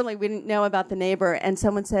so early, we didn't know about the neighbor, and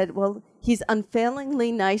someone said, well, he's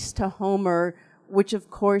unfailingly nice to Homer, which of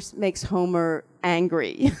course makes Homer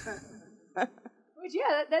angry. Which,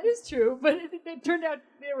 yeah, that is true, but it turned out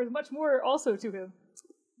there was much more also to him.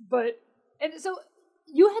 And so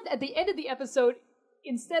you had, at the end of the episode,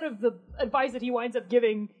 instead of the advice that he winds up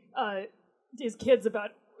giving his kids about,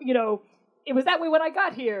 it was that way when I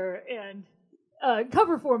got here, and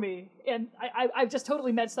cover for me, and I've just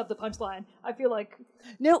totally messed up the punchline. I feel like...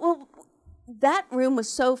 No, well, that room was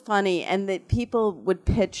so funny, and that people would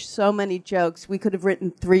pitch so many jokes. We could have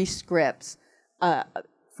written 3 scripts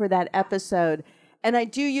for that episode. And I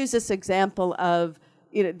do use this example of,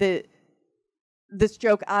 this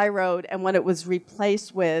joke I wrote and what it was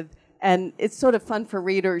replaced with, and it's sort of fun for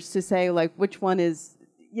readers to say, like, which one is,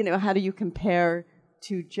 how do you compare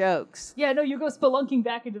 2 jokes? Yeah, no, you go spelunking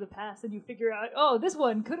back into the past and you figure out, oh, this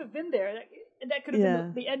one could have been there. And that could have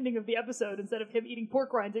been the ending of the episode. Instead of him eating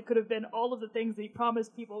pork rinds, it could have been all of the things that he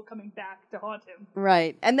promised people coming back to haunt him.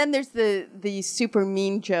 Right. And then there's the super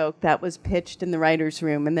mean joke that was pitched in the writer's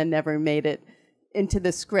room and then never made it into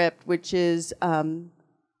the script, which is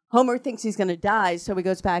Homer thinks he's going to die, so he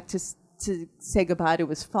goes back to say goodbye to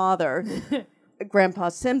his father, Grandpa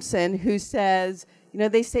Simpson, who says,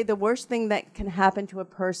 they say the worst thing that can happen to a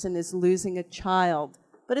person is losing a child,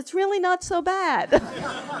 but it's really not so bad.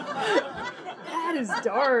 That is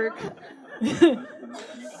dark.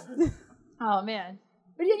 Oh, man.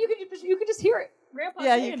 But yeah, you could just hear it. Grandpa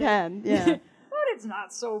saying you can. Yeah. But it's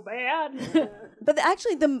not so bad. But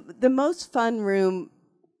actually, the most fun room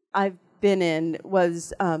I've been in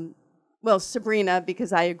was, Sabrina,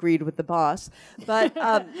 because I agreed with the boss. But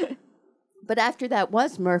but after that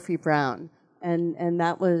was Murphy Brown. And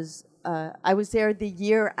that was, I was there the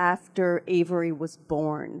year after Avery was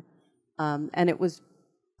born. And it was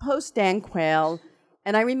post Dan Quayle.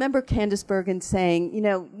 And I remember Candice Bergen saying,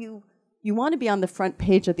 you want to be on the front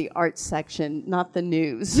page of the arts section, not the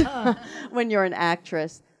news, when you're an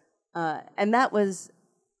actress. And that was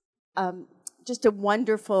just a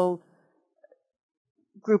wonderful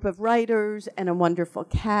group of writers and a wonderful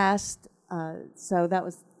cast. So that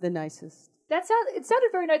was the nicest. It sounded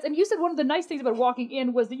very nice. And you said one of the nice things about walking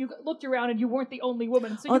in was that you looked around and you weren't the only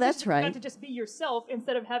woman. So you that's right. got to just be yourself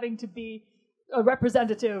instead of having to be a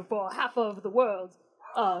representative for half of the world.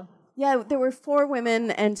 Yeah, there were 4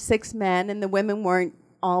 women and 6 men, and the women weren't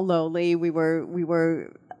all lowly. We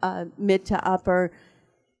were mid to upper.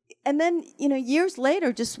 And then, years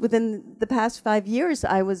later, just within the past 5 years,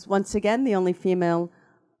 I was once again the only female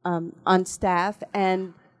on staff,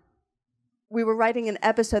 and we were writing an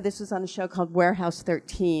episode. This was on a show called Warehouse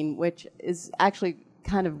 13, which is actually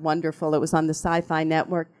kind of wonderful. It was on the Sci-Fi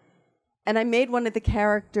Network. And I made one of the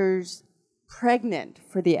characters pregnant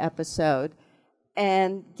for the episode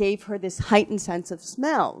and gave her this heightened sense of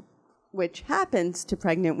smell, which happens to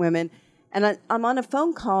pregnant women. And I'm on a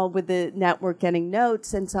phone call with the network getting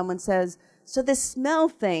notes, and someone says, so this smell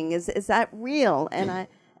thing, is that real? And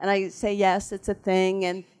I say, yes, it's a thing.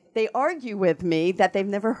 And they argue with me that they've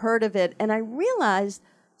never heard of it. And I realized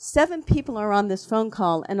 7 people are on this phone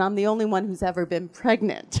call, and I'm the only one who's ever been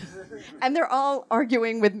pregnant. And they're all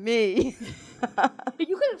arguing with me.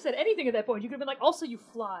 You could have said anything at that point. You could have been like, also you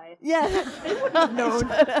fly. Yeah. They wouldn't have known.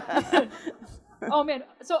 Oh, man.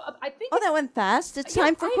 So I think... Oh, that went fast. It's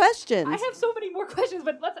time for questions. I have so many more questions,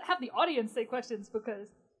 but let's have the audience say questions because...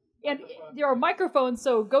 And there are microphones,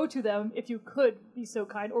 so go to them if you could be so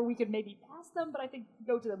kind, or we could maybe pass them, but I think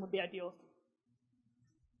go to them would be ideal.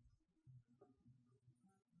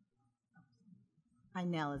 Hi,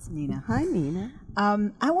 Nell. It's Nina. Hi, Nina.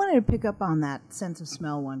 I wanted to pick up on that sense of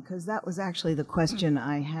smell one, because that was actually the question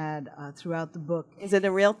I had throughout the book. Is it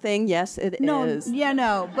a real thing? Yes, it is. Yeah,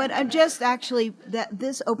 no. But I'm just actually, that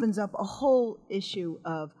this opens up a whole issue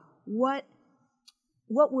of what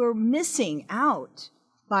we're missing out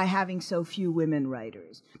by having so few women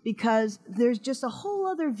writers, because there's just a whole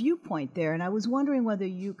other viewpoint there. And I was wondering whether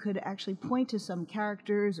you could actually point to some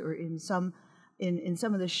characters or in some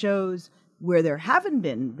of the shows where there haven't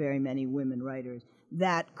been very many women writers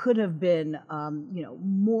that could have been,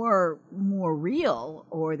 more real,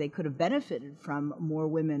 or they could have benefited from more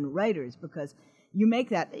women writers, because you make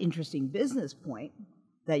that interesting business point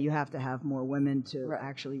that you have to have more women to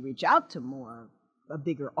actually reach out to a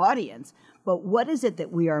bigger audience. But what is it that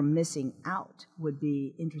we are missing out would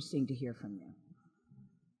be interesting to hear from you.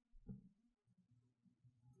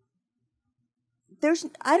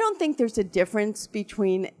 I don't think there's a difference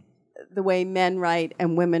between the way men write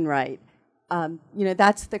and women write.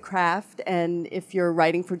 That's the craft, and if you're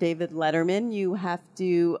writing for David Letterman, you have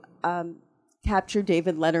to capture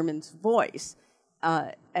David Letterman's voice.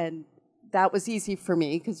 And that was easy for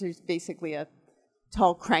me because there's basically a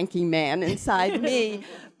tall, cranky man inside me.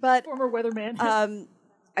 But former weatherman.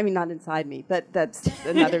 I mean, not inside me, but that's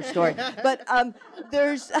another story. But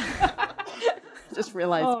there's... just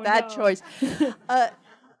realized bad choice.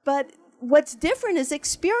 But what's different is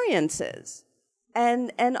experiences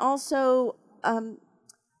and also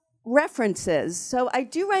references. So I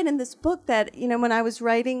do write in this book that, when I was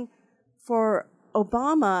writing for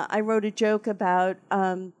Obama, I wrote a joke about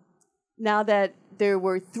now that there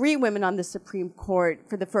were 3 women on the Supreme Court,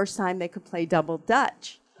 for the first time they could play double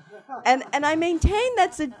Dutch. And I maintain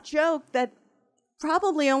that's a joke that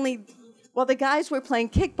probably only... Well, the guys were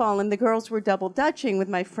playing kickball and the girls were double dutching with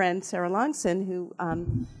my friend Sarah Longson, who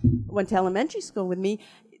went to elementary school with me.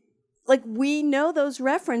 Like, we know those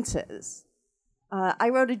references. I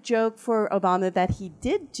wrote a joke for Obama that he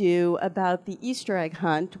did do about the Easter egg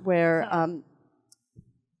hunt, where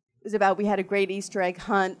it was about we had a great Easter egg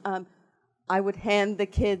hunt. I would hand the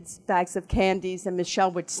kids bags of candies and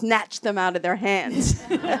Michelle would snatch them out of their hands.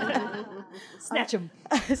 Snatch them.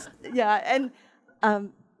 Yeah,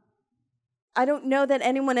 and... I don't know that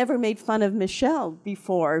anyone ever made fun of Michelle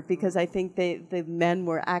before, because I think the men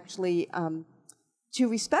were actually too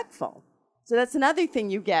respectful. So that's another thing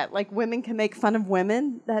you get. Like, women can make fun of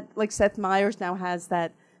women. That, like, Seth Meyers now has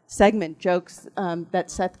that segment, jokes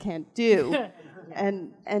that Seth can't do.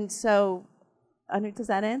 and so, does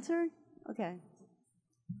that answer? Okay.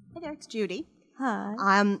 Hey there, it's Judy. Hi.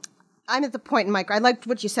 I'm at the point in my career, I liked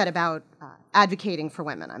what you said about advocating for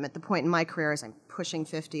women. I'm at the point in my career as I'm pushing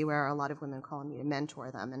 50 where a lot of women call me to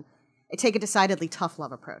mentor them. And I take a decidedly tough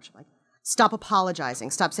love approach. Like, stop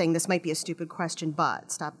apologizing. Stop saying this might be a stupid question,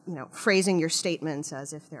 but stop, phrasing your statements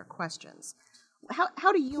as if they're questions.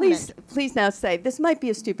 How do you Please now say, this might be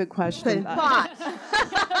a stupid question, but.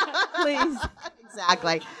 Please.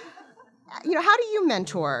 Exactly. How do you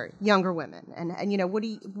mentor younger women? And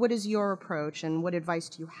what is your approach, and what advice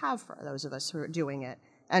do you have for those of us who are doing it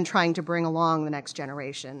and trying to bring along the next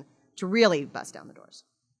generation to really bust down the doors?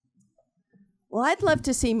 Well, I'd love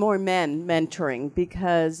to see more men mentoring,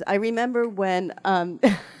 because I remember when... that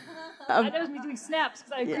was me doing snaps,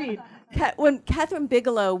 because I agreed. When Catherine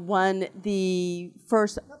Bigelow won the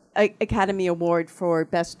first Academy Award for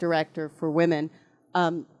Best Director for Women,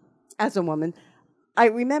 as a woman, I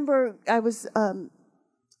remember I was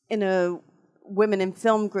in a women in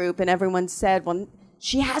film group, and everyone said, well,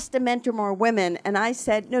 she has to mentor more women. And I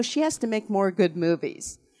said, no, she has to make more good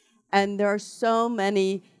movies. And there are so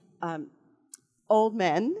many old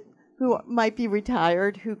men who might be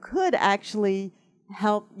retired who could actually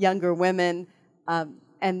help younger women,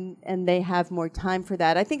 and they have more time for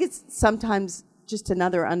that. I think it's sometimes just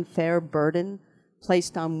another unfair burden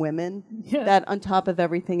placed on women, that on top of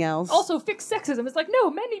everything else. Also, fix sexism. It's like,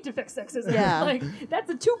 no, men need to fix sexism. Yeah. Like, that's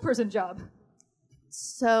a 2-person job.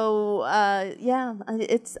 So, I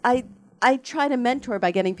try to mentor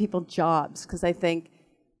by getting people jobs, because I think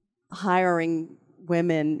hiring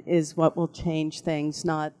women is what will change things,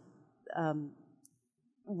 not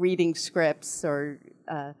reading scripts or...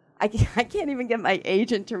 I can't even get my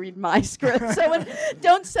agent to read my script. So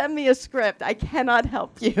don't send me a script. I cannot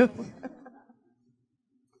help you.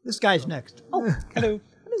 This guy's next. Oh, hello.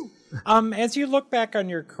 Hello. As you look back on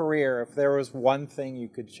your career, if there was one thing you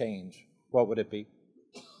could change, what would it be?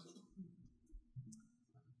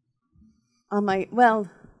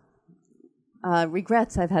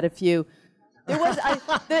 Regrets. I've had a few. There was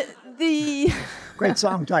the great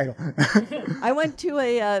song title. I went to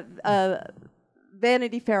a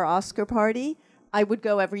Vanity Fair Oscar party. I would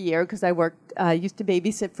go every year because I used to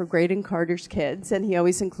babysit for Graydon Carter's kids, and he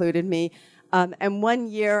always included me. And one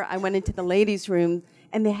year I went into the ladies' room,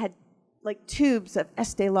 and they had like tubes of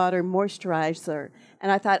Estee Lauder moisturizer,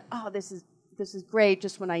 and I thought, oh, this is great,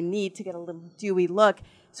 just when I need to get a little dewy look.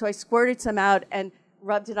 So I squirted some out, and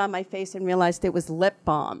rubbed it on my face and realized it was lip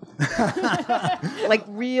balm. Like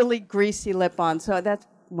really greasy lip balm. So that's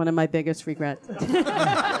one of my biggest regrets.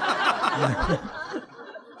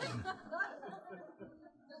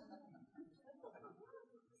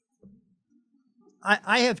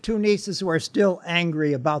 I have two nieces who are still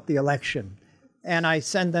angry about the election, and I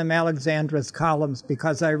send them Alexandra's columns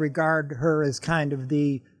because I regard her as kind of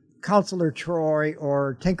the Counselor Troy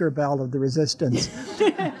or Tinkerbell of the resistance.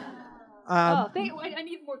 I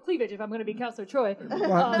need more cleavage if I'm going to be Counselor Troy.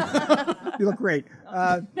 You look great.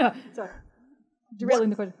 No, sorry.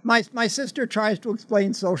 Derailing the question. My sister tries to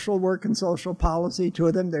explain social work and social policy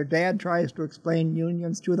to them. Their dad tries to explain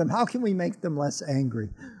unions to them. How can we make them less angry?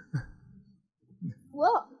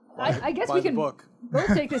 Well, I guess Buy we the can book. both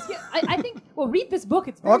take this. Yeah, I think, well, read this book.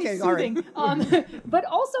 It's very Okay, all right. soothing. But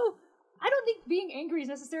also, I don't think being angry is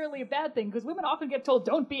necessarily a bad thing, because women often get told,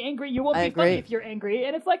 don't be angry, you won't I be funny agree. if you're angry.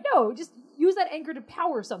 And it's like, no, just use that anger to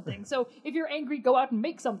power something. So if you're angry, go out and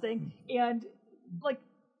make something. And, like,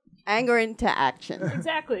 Anger into action.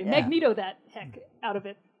 exactly. Magneto that heck out of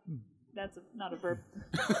it. That's not a verb.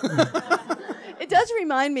 It does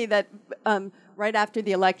remind me that right after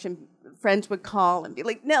the election, friends would call and be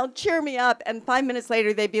like, Nell, cheer me up. And 5 minutes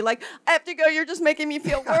later, they'd be like, I have to go. You're just making me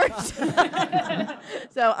feel worse.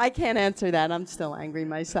 So I can't answer that. I'm still angry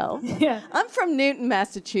myself. Yeah. I'm from Newton,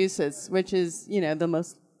 Massachusetts, which is, the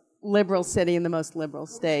most liberal city in the most liberal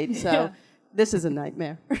state. So this is a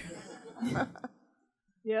nightmare.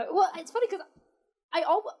 Yeah, well, it's funny because I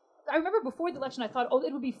remember before the election I thought,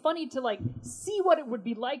 it would be funny to, like, see what it would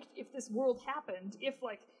be like if this world happened, if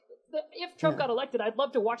Trump got elected. I'd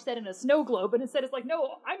love to watch that in a snow globe, and instead it's like,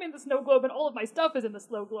 no, I'm in the snow globe and all of my stuff is in the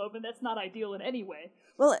snow globe, and that's not ideal in any way.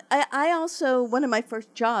 Well, I also, one of my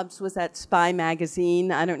first jobs was at Spy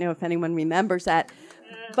magazine. I don't know if anyone remembers that.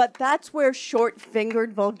 But that's where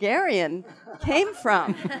short-fingered vulgarian came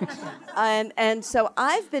from. And so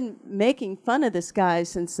I've been making fun of this guy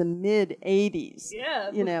since the mid-'80s. Yeah.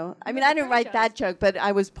 I mean, I didn't write that joke, but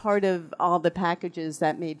I was part of all the packages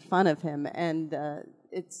that made fun of him. And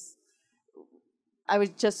I was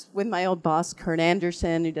just with my old boss, Kurt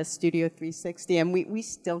Anderson, who does Studio 360, and we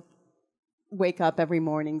still wake up every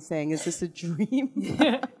morning saying, is this a dream?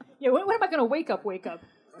 Yeah, when am I going to wake up?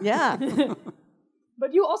 Yeah.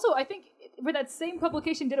 But you also, I think, for that same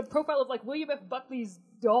publication, did a profile of, like, William F. Buckley's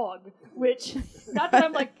dog, which, not that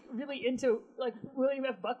I'm, like, really into, like, William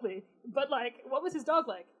F. Buckley, but, like, what was his dog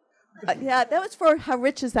like? Yeah, that was for How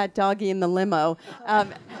Rich Is That Doggy in the Limo.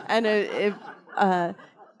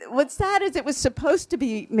 What's sad is it was supposed to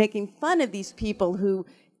be making fun of these people who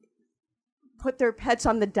put their pets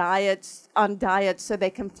on diets so they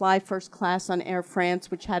can fly first class on Air France,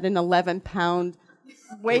 which had an 11-pound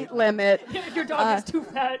weight limit. If your dog is too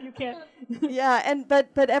fat, you can't. Yeah,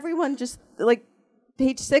 but everyone just, like,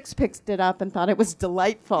 Page 6 picked it up and thought it was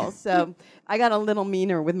delightful. So I got a little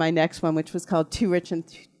meaner with my next one, which was called Too Rich and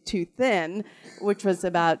Too Thin, which was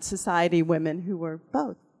about society women who were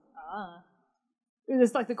both.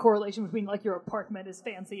 It's like the correlation between, like, your apartment is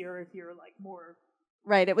fancier if you're, like, more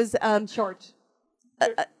Right, it was short.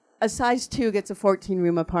 a size 2 gets a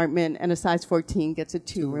 14-room apartment, and a size 14 gets a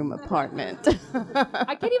 2-room apartment.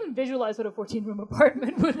 I can't even visualize what a 14-room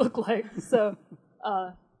apartment would look like. So,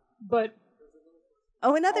 but.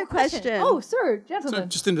 Oh, another question. Oh, sir, gentlemen. So,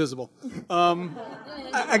 just invisible.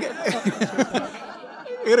 I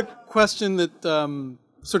got a question that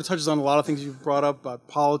sort of touches on a lot of things you've brought up about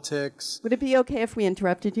politics. Would it be okay if we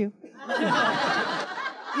interrupted you?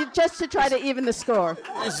 Just to try to even the score.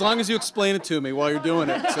 As long as you explain it to me while you're doing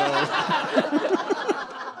it, so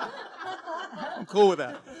I'm cool with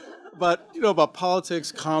that. But, about politics,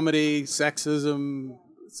 comedy, sexism,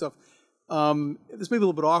 stuff. This may be a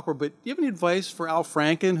little bit awkward, but do you have any advice for Al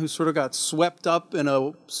Franken, who sort of got swept up in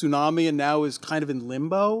a tsunami and now is kind of in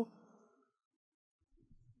limbo?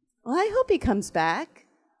 Well, I hope he comes back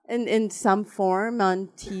in some form on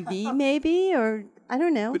TV, maybe, or I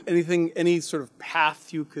don't know. But any sort of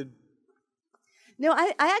path you could... No,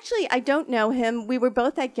 I don't know him. We were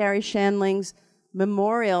both at Gary Shandling's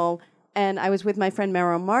memorial, and I was with my friend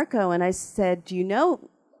Meryl Marco, and I said, do you know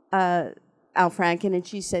Al Franken? And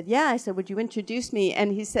she said, yeah. I said, would you introduce me?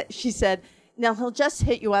 And she said, no, he'll just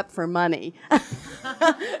hit you up for money.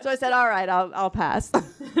 So I said, all right, I'll pass.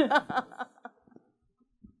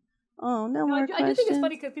 Oh, no more questions. I do think it's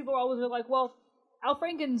funny because people are always like, well, Al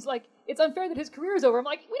Franken's like, it's unfair that his career is over. I'm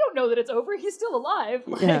like, we don't know that it's over. He's still alive.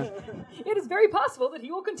 Like, it is very possible that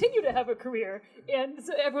he will continue to have a career. And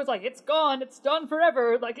so everyone's like, it's gone. It's done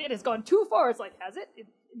forever. Like, it has gone too far. It's like, has it?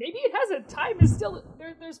 Maybe it hasn't. Time is still,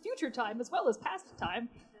 there's future time as well as past time.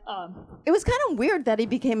 It was kind of weird that he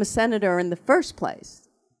became a senator in the first place.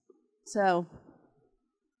 So...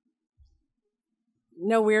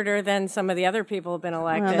 No weirder than some of the other people have been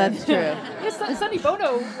elected. Well, that's true. Yes, Sonny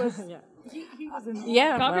Bono was... He was in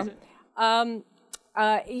Congress.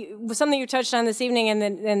 Something you touched on this evening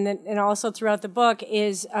and also throughout the book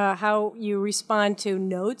is how you respond to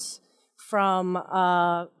notes from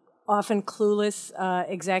often clueless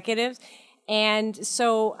executives. And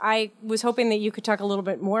so I was hoping that you could talk a little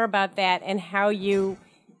bit more about that and how you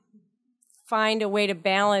find a way to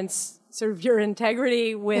balance sort of your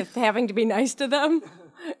integrity with having to be nice to them.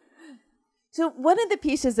 So one of the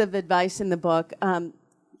pieces of advice in the book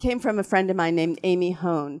came from a friend of mine named Amy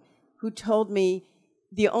Hone, who told me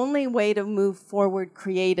the only way to move forward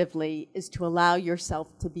creatively is to allow yourself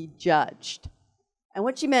to be judged. And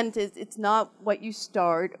what she meant is it's not what you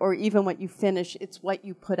start or even what you finish, it's what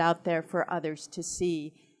you put out there for others to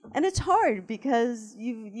see. And it's hard because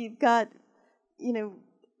you've got,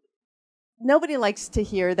 nobody likes to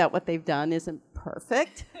hear that what they've done isn't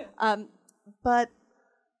perfect, but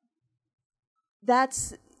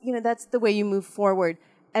that's the way you move forward.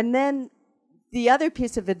 And then the other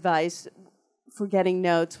piece of advice for getting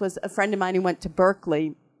notes was a friend of mine who went to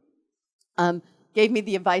Berkeley gave me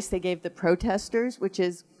the advice they gave the protesters, which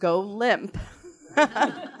is go limp.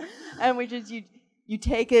 And which is you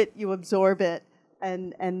take it, you absorb it,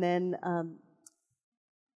 and then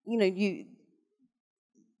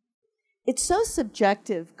it's so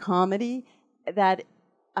subjective, comedy, that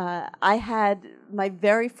I had my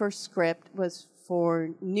very first script was for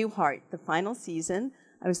Newhart, the final season.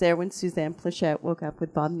 I was there when Suzanne Plachette woke up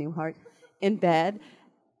with Bob Newhart in bed.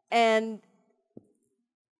 And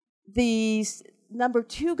the number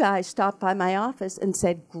 2 guy stopped by my office and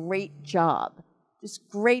said, great job. Just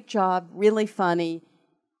great job, really funny.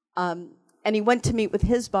 And he went to meet with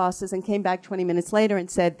his bosses and came back 20 minutes later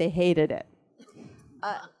and said they hated it.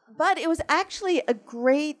 But it was actually a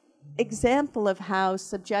great example of how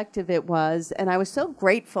subjective it was, and I was so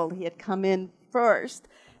grateful he had come in first.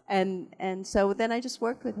 And so then I just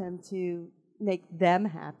worked with him to make them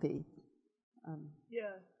happy.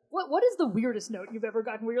 What is the weirdest note you've ever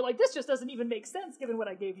gotten where you're like, this just doesn't even make sense given what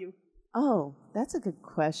I gave you? Oh, that's a good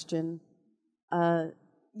question. I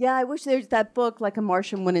wish there's that book, Like a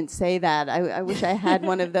Martian Wouldn't Say That. I wish I had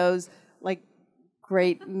one of those, like,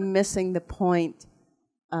 great missing the point.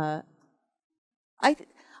 I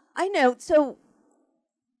know. So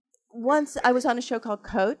once I was on a show called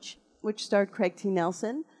Coach, which starred Craig T.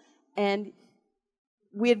 Nelson, and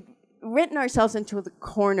we had written ourselves into the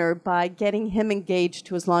corner by getting him engaged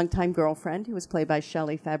to his longtime girlfriend, who was played by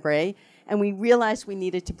Shelley Fabre, and we realized we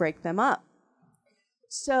needed to break them up.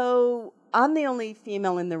 So I'm the only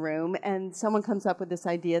female in the room, and someone comes up with this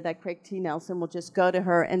idea that Craig T. Nelson will just go to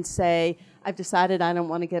her and say, I've decided I don't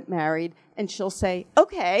want to get married, and she'll say,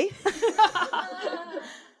 okay.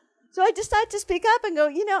 So I decided to speak up and go,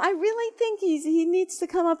 I really think he needs to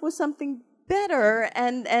come up with something better,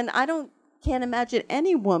 and I can't imagine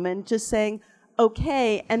any woman just saying,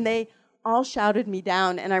 okay, and they all shouted me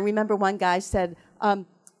down, and I remember one guy said,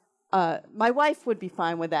 my wife would be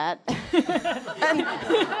fine with that. And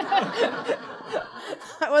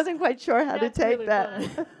I wasn't quite sure how to take really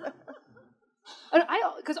that.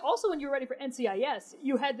 Because also when you were writing for NCIS,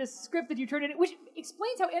 you had this script that you turned in, which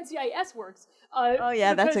explains how NCIS works. Oh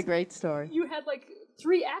yeah, that's a great story. You had like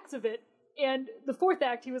 3 acts of it, and the 4th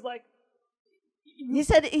act, he was like, he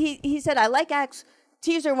said I like acts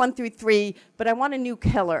teaser 1 through 3, but I want a new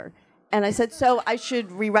killer. And I said, so I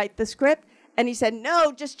should rewrite the script? And he said,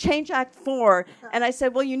 no, just change act 4. And I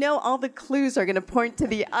said, well, all the clues are going to point to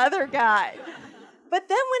the other guy. But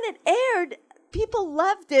then when it aired, people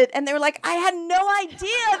loved it, and they were like, I had no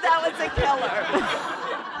idea that was a killer.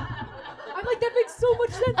 I'm like, that makes so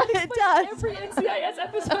much sense. It does. Every NCIS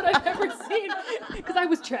episode I've ever seen. Because I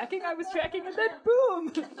was tracking, and then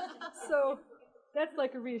boom. So that's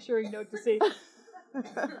like a reassuring note to see. I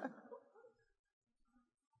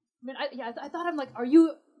mean, I thought, I'm like, are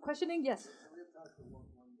you questioning? Yes.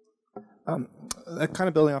 Kind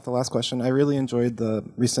of building off the last question, I really enjoyed the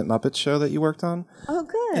recent Muppet show that you worked on. Oh,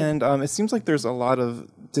 good. And it seems like there's a lot of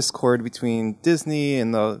discord between Disney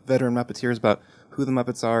and the veteran Muppeteers about who the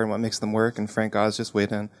Muppets are and what makes them work, and Frank Oz just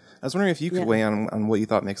weighed in. I was wondering if you could weigh in on what you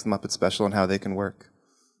thought makes the Muppets special and how they can work.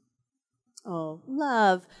 Oh,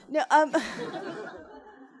 love. No,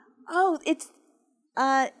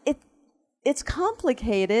 it's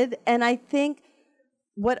complicated, and I think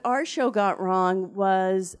what our show got wrong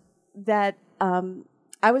was that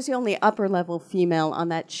I was the only upper-level female on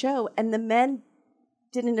that show, and the men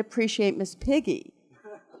didn't appreciate Miss Piggy.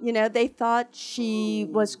 You know, they thought she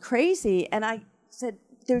was crazy, and I said,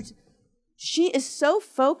 she is so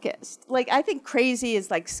focused. Like, I think crazy is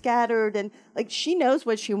like scattered, and like she knows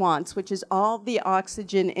what she wants, which is all the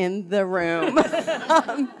oxygen in the room.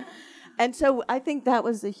 And so I think that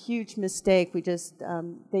was a huge mistake. We just,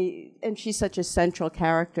 and she's such a central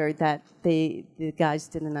character that the guys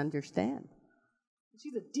didn't understand.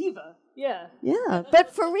 She's a diva. Yeah. Yeah,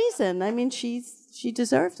 but for reason. I mean, she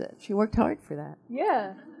deserves it. She worked hard for that.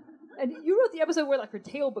 Yeah. And you wrote the episode where like her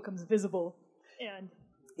tail becomes visible, and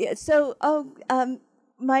yeah. So,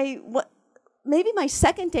 maybe my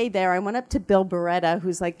second day there, I went up to Bill Beretta,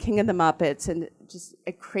 who's like king of the Muppets and just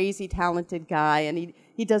a crazy talented guy, and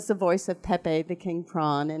he does the voice of Pepe the King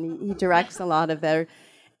Prawn, and he directs a lot of it.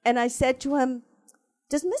 And I said to him,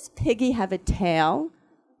 "Does Miss Piggy have a tail?"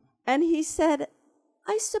 And he said,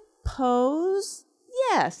 "I suppose,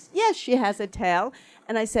 yes, she has a tail."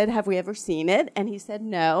 And I said, "Have we ever seen it?" And he said,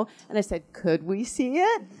 "No." And I said, "Could we see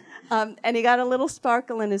it?" And he got a little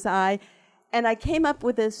sparkle in his eye. And I came up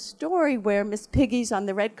with a story where Miss Piggy's on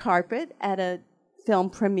the red carpet at a film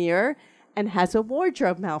premiere and has a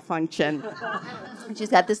wardrobe malfunction. She's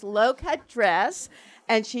got this low-cut dress,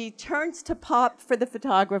 and she turns to pop for the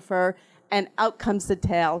photographer, and out comes the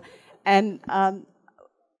tail. And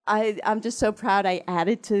I'm just so proud I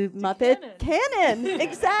added to Muppet canon.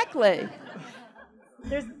 Exactly.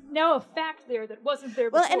 There's now a fact there that wasn't there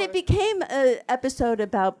before. Well, and it became an episode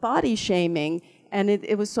about body shaming, and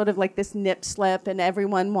it was sort of like this nip slip, and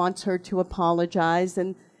everyone wants her to apologize.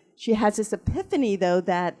 And she has this epiphany, though,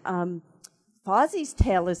 that Fozzie's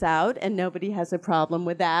tail is out, and nobody has a problem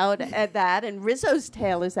with that, and Rizzo's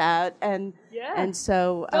tail is out, and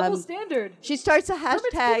so double standard. She starts a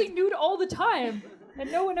hashtag. Kermit's fully nude all the time,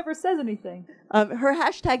 and no one ever says anything. Her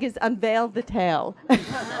hashtag is unveil the tail.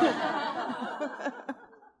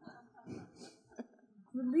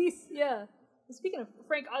 Release, yeah. Speaking of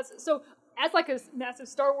Frank Oz, so as like a massive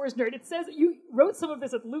Star Wars nerd, it says you wrote some of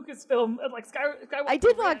this at Lucasfilm, at like Skywalker I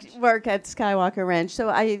did Ranch. work at Skywalker Ranch, so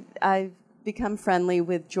I've become friendly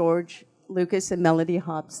with George Lucas and Melody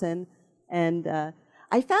Hobson, and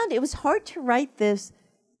I found it was hard to write this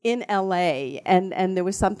in L.A., and there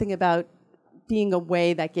was something about being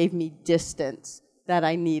away that gave me distance that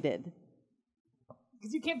I needed.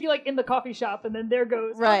 Because you can't be like in the coffee shop and then there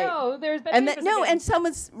goes, right. Oh no, there's Ben and Davis no, again. and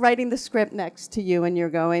someone's writing the script next to you, and you're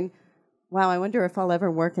going, "Wow, I wonder if I'll ever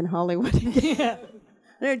work in Hollywood again." Yeah.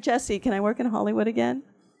 No, Jesse, can I work in Hollywood again?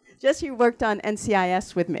 Jesse worked on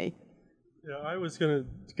NCIS with me. Yeah, I was gonna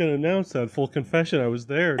announce that. Full confession, I was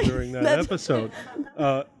there during that episode,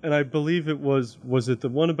 and I believe it was it the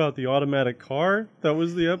one about the automatic car that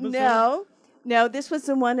was the episode? No, this was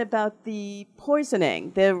the one about the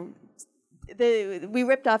poisoning. We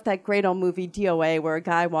ripped off that great old movie DOA, where a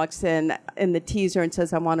guy walks in the teaser and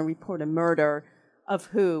says, "I want to report a murder of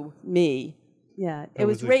who? Me." Yeah, it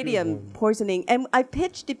was radium poisoning, and I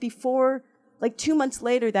pitched it before. Like 2 months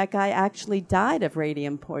later, that guy actually died of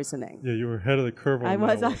radium poisoning. Yeah, you were ahead of the curve on I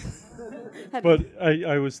that was. one. But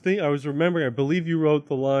I was remembering, I believe you wrote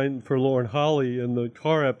the line for Lauren Holly in the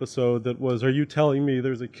car episode that was, "Are you telling me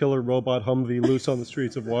there's a killer robot Humvee loose on the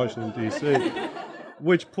streets of Washington, D.C.?"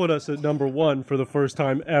 Which put us at #1 for the first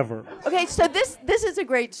time ever. Okay, so this is a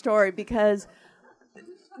great story, because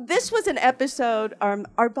this was an episode,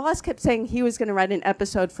 our boss kept saying he was going to write an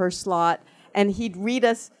episode for a slot, and he'd read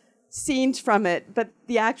us scenes from it, but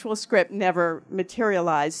the actual script never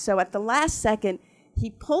materialized. So at the last second, he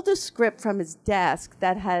pulled a script from his desk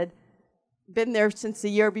that had been there since the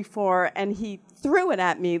year before, and he threw it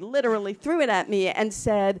at me, literally threw it at me, and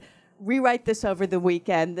said, "Rewrite this over the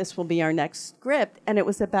weekend. This will be our next script." And it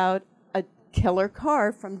was about a killer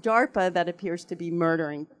car from DARPA that appears to be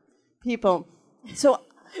murdering people. So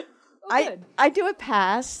I do a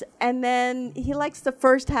pass, and then he likes the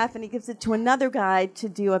first half, and he gives it to another guy to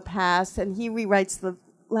do a pass, and he rewrites the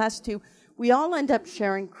last two. We all end up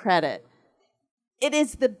sharing credit. It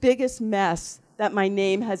is the biggest mess that my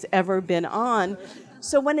name has ever been on.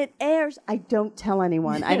 So when it airs, I don't tell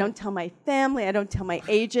anyone. I don't tell my family. I don't tell my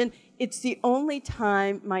agent. It's the only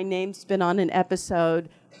time my name's been on an episode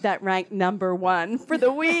that ranked #1 for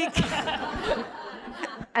the week.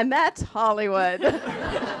 And that's Hollywood.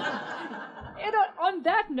 And on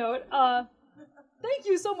that note, thank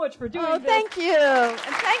you so much for doing this. Oh, thank you. And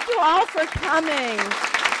thank you all for coming.